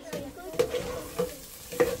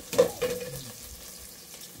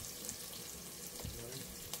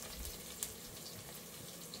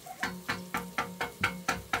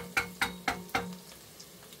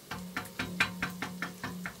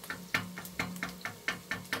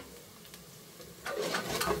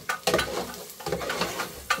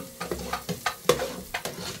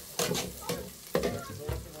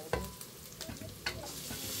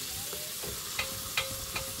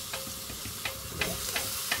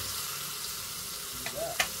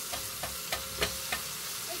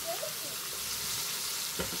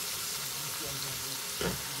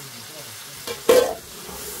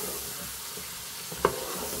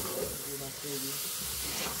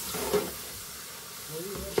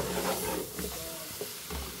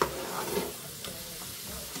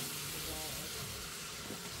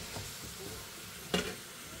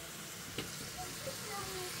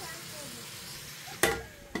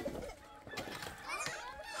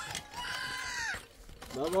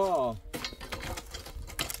بابا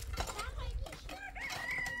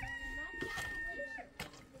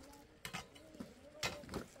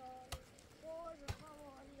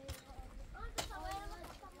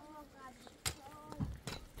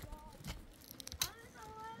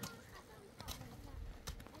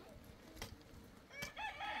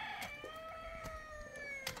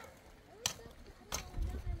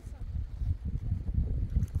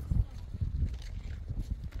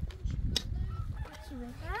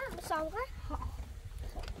مسابقة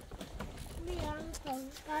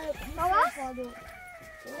خلاص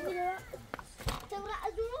تبغى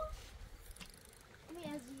أزوره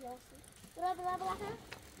مي أزيه ترى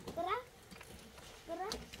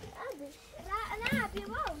أبي أنا أبي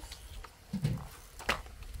موس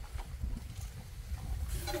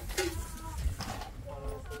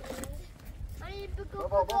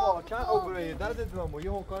بابا چند اوبره درد دوام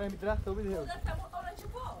یه هوکاره می درخت و بده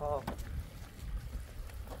ها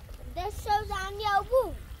دست سوزن یا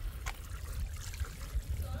بو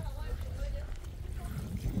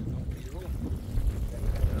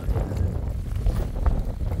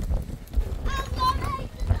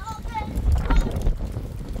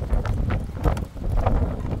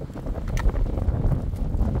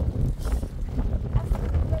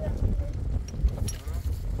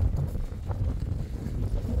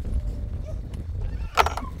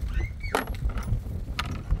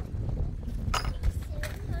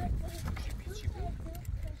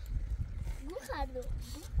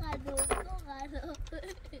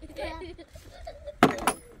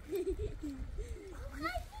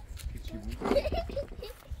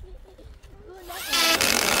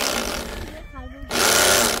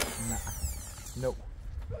نو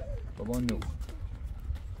بابا نو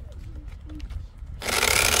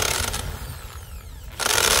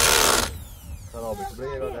خرابه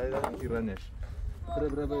برای ایران ایرانش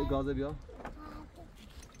برای گازه بیا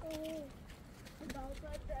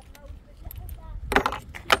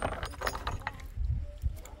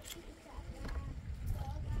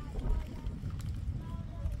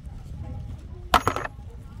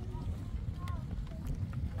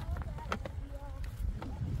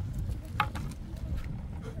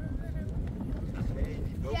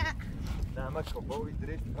نعمك كبوي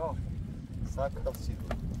دريت ساك تصير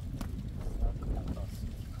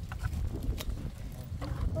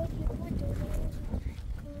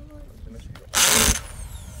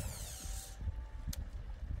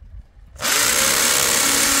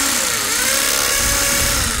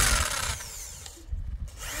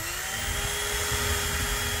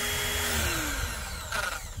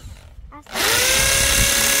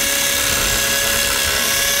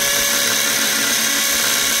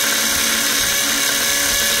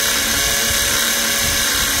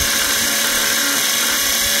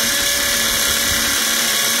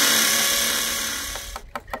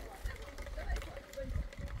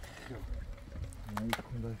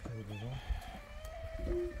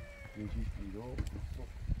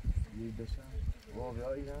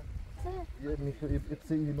یه میخوای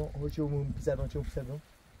اپسی اینو هوچوم پیزدان چوم پیزدان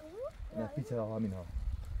نه پیزا همین ها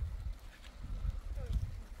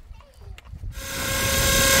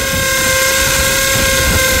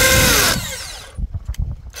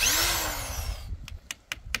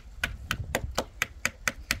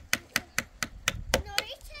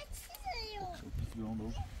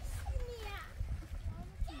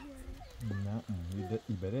نه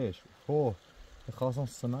ایبرش اوه خواستم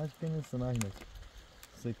سناج کنیم سناج نت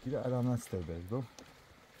سکیر الان نسته برد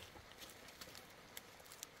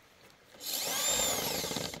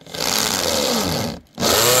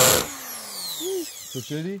تو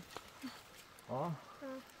چدی؟ آه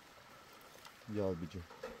یاد بجو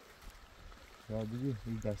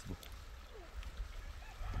این دست بود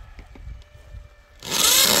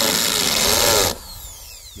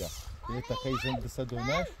یا یه تقییزن دسته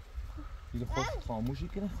دومش یه خوش خاموشی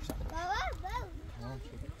کنه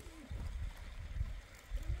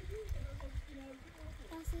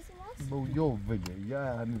بو یو بگه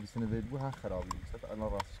یا همین بسنه بید بو ها خرابی بسید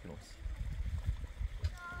الان راستش کنوس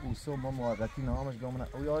او سو ما موقتی نامش گامنه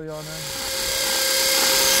او یاریانه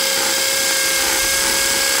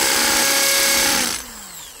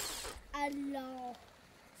الله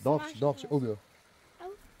داغش او بیو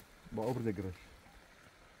با او برده گرش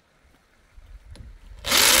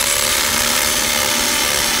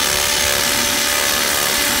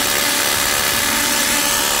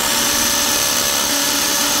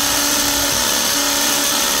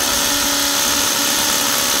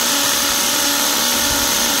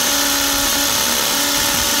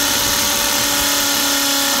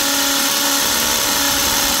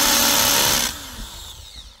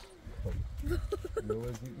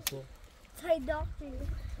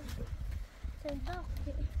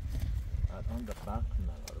الان دقیق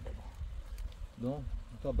نداره بابا دو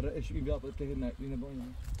تا برای ايش بيبيع بتلاقي هنا بقى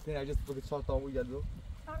تاني عايز تبغى تصور طاوي يدو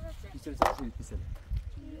بيسل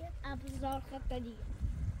ابزار خطري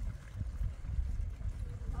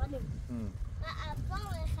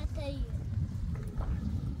ابزار خطري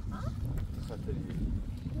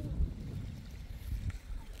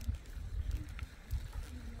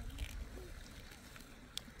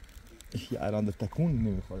الان ده تکون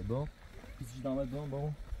نمیخوره دو پیسش دامه دو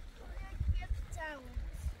بابا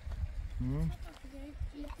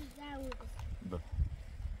ده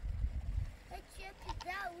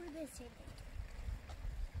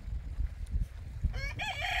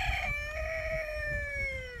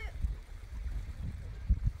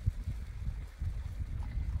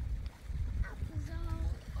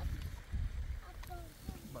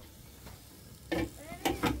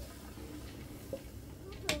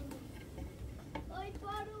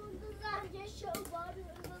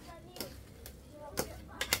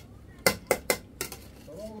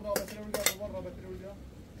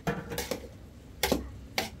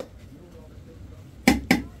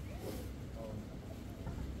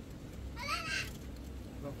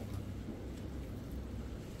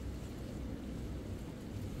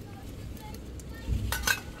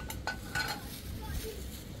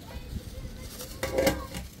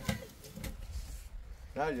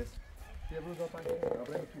Narges, que é brusa para aqui,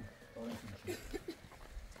 abre tu.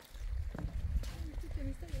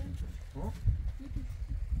 Hã?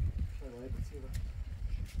 Vai para cima.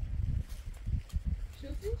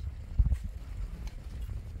 Şurası?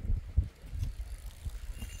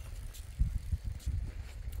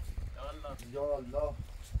 Ya Allah.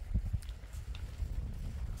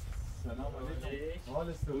 Selam aleyküm.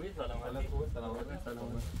 Aleyküm. Selam aleyküm. Selam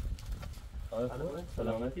aleyküm.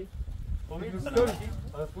 Selam aleyküm.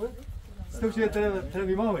 استو شيء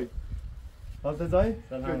ترى ماوي هذا زاي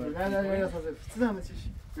لا لا لا استنى ما تشي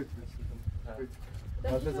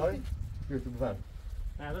هذا زاي قلت بفهم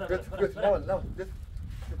قلت لا لا قلت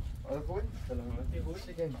هذا خوي سلام عليكم هو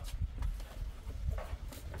شي كاين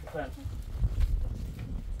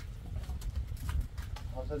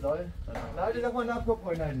هذا زاي لا اجي لما ناكل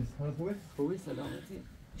خوي نايس هذا خوي خوي سلام عليكم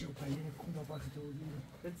جو باين كون بابا تقولي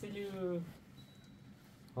تسليو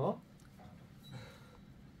ها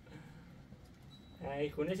ای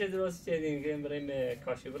خونه چه درست کردیم که بریم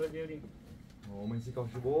کاشی برو بیاریم منسی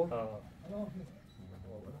کاشی برو؟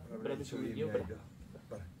 برو بشو ویدیو برو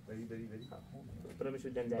بری برو بشو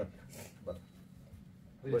دنده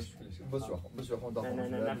بس خون داخل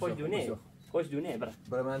نه خوش دونه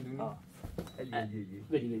برای من دونی؟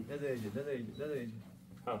 بری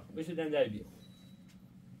بشو دنده بیا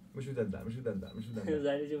مشو دنده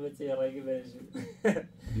زنی جو بچه رایگی برشو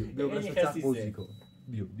بیو برشو تخ بوزی کن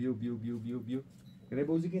بیو Irrigate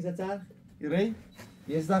بوزی کنی سر Irrigate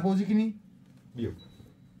یه سر بوزی کنی بیو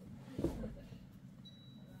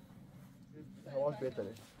هواش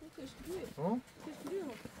بهتره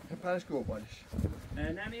پرش که بالش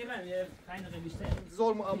نه میگم یه 5 دقیقه بیشتر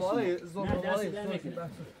ظلم اماره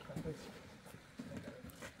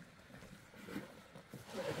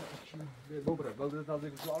ببره بلده تازه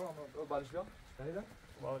گوشوار بالش بیا شنیدم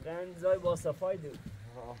واقعا زای با صفای دو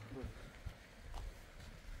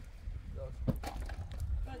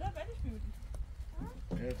بعدا بعدش میبودی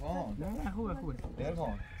ارفان نه خوبه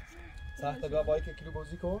ارفان سخت بیا با یک کیلو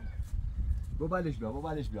بازی کن با بالش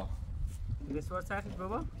بیا دیگه سوار سخت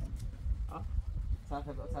بابا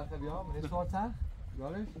سخت بیا من سوار سخت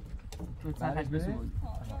یارش تو سخت بسود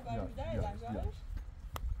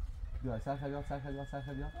بیا سخت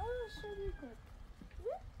بیا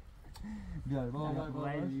بیا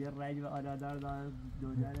بابا یه رنج و آدادار دار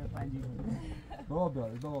دودار پنجی بابا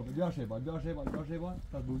بیا شیبان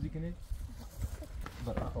تا بوزی کنی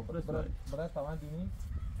برای تمام دونی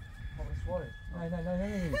خب سواره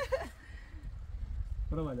نه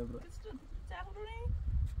برو بالا برو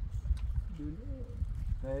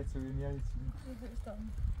نه سوی نیایی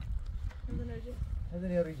هذا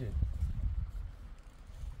irrigate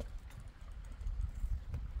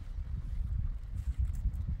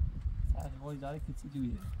ساعت خوش داره که چی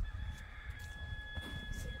جویه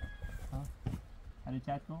ها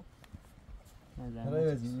حرکت کن هرای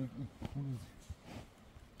وزی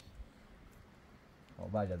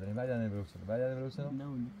برگردنیم بروسنم نه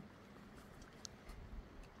اون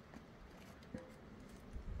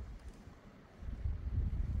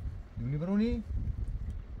دونی برونی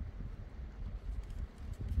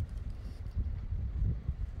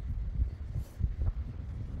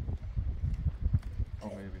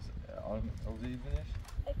اوزی بینش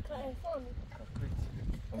Ik ga ervan.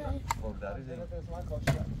 خب در این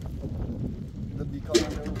ده بیکار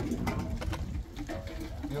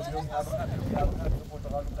بیا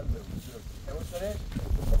پرتقال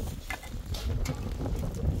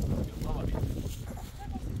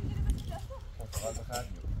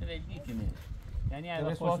ردی کنه یعنی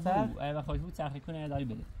اگه خوش بود سخی کنه داری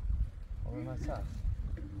بده من سخت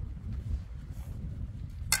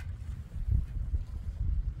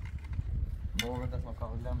بابا دست ما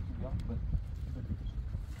کار لام تو بیا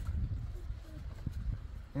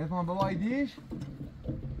ارفان بابا ایدیش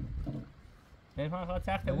ارفان خواهد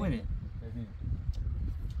سخته بوده ببین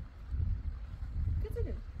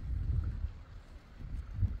کتونه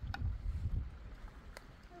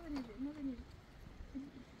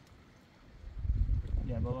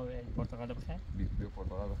بیا بابا پرتقال بخیر بیا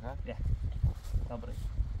پرتقال بخیر بیا صبره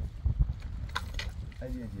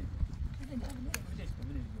ایدی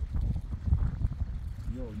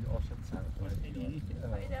یه آشد سر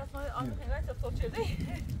این از ما آن خیلی تفاوت شده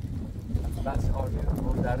بس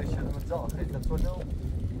آرمی درش شده من زا خیلی تفاوت نو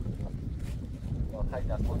خیلی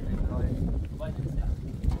تفاوت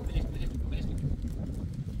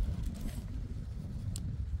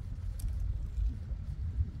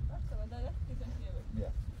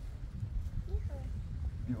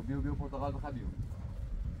بیا پرتقال بخواه بیا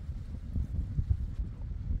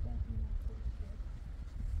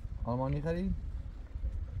آلمانی خرید؟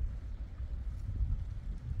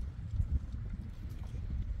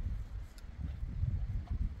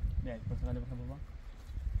 بیا پرتقال بخیر بابا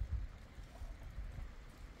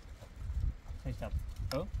خیلی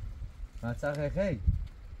او من سر خیلی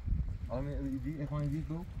آلمانی ایدی اخوان ایدیش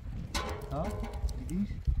بو ها؟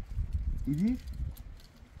 ایدیش؟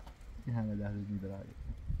 این همه ده روز میبره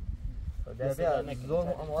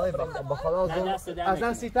بخدا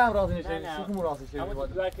اصلا سیستم راضی نشه سیستم راضی شه اما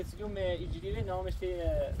تو کسیوم ایجریله نامش ته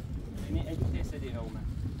یعنی ادیت سدی رو من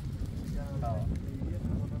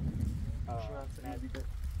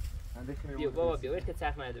بیا بابا بیا که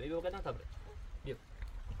سخت نده بیا قدم تا بیا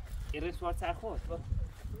این سوار سر خورد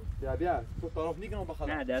بیا تو طرف نکنم بخدا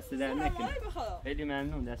نه دست در نکن خیلی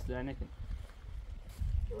ممنون دست در نکن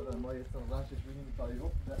ما یه استنزانش ببینیم تایو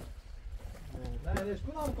نه ليش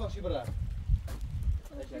كل عم كاشي برا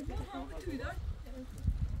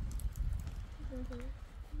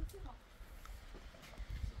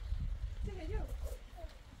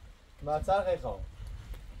ما سرخ خو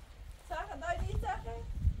سرخ دایی سرخ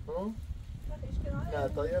نه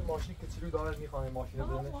تا یه ماشین که چیلو داره میخوام ماشین رو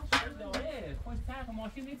بزنه ماشین داره خوش سرخ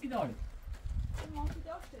ماشین نیتی داره ماشین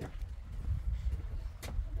داشته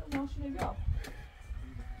ماشین بیا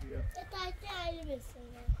تایتی علی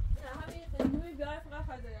بسنه نه همین نوی بیای فقط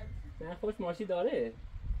فضایی نه خوش ماشین داره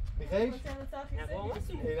میخوایش؟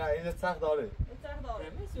 نه این سخت داره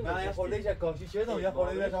نه یه خورده ایش کاشی شده یه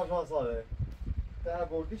خورده ایش 8 ساله تا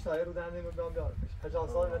بردیش تا یه رو دنده میبیام بیارمش 8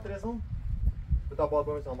 ساله نترسم تا باید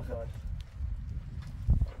بمیش هم بخیرش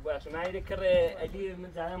باشه من ایده کر علی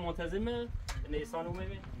من زنه منتظمه نیسان رو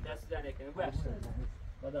میبین دست زنه کنه باشه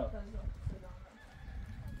بادا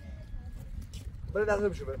بره دست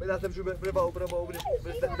بشو بره دست بشو بره با بره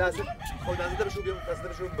دست خود دست بشو بیام دست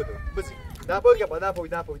بشو بده بسی نپوی که با نپوی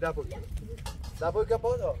که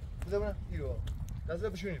پا بزنم ایرو دست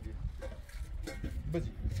بشو بی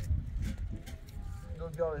بسی دو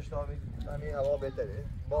بیارش تا همین هوا بهتره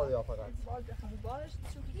باد یا فقط بادش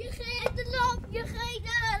یه خیلی لام یه خیلی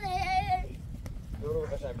داره دورو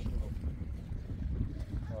قشنگ میشه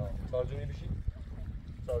سارجونی بشی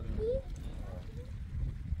سارجونی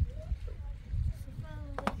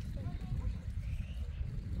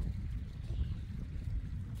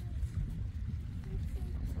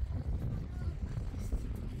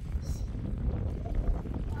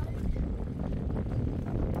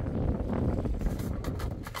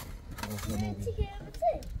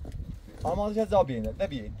آماده شد زابینه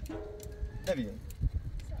نبیین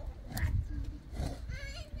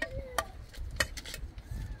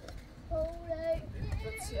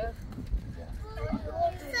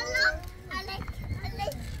سلام علیک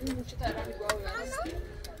این چه ترانی باوی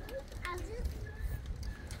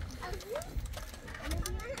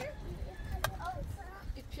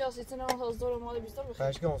این پیاز ایتونه از دور ماله بیشتر بخیر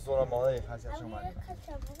خواهش کنم سورا ماله خواهش شما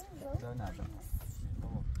نه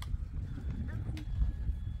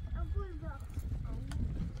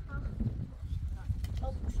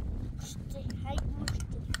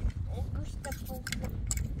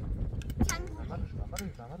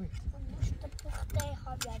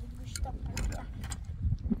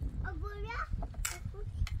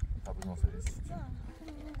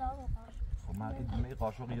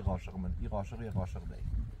قاشق من این قاشق دی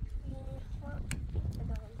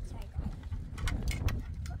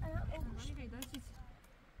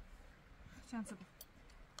چند سبب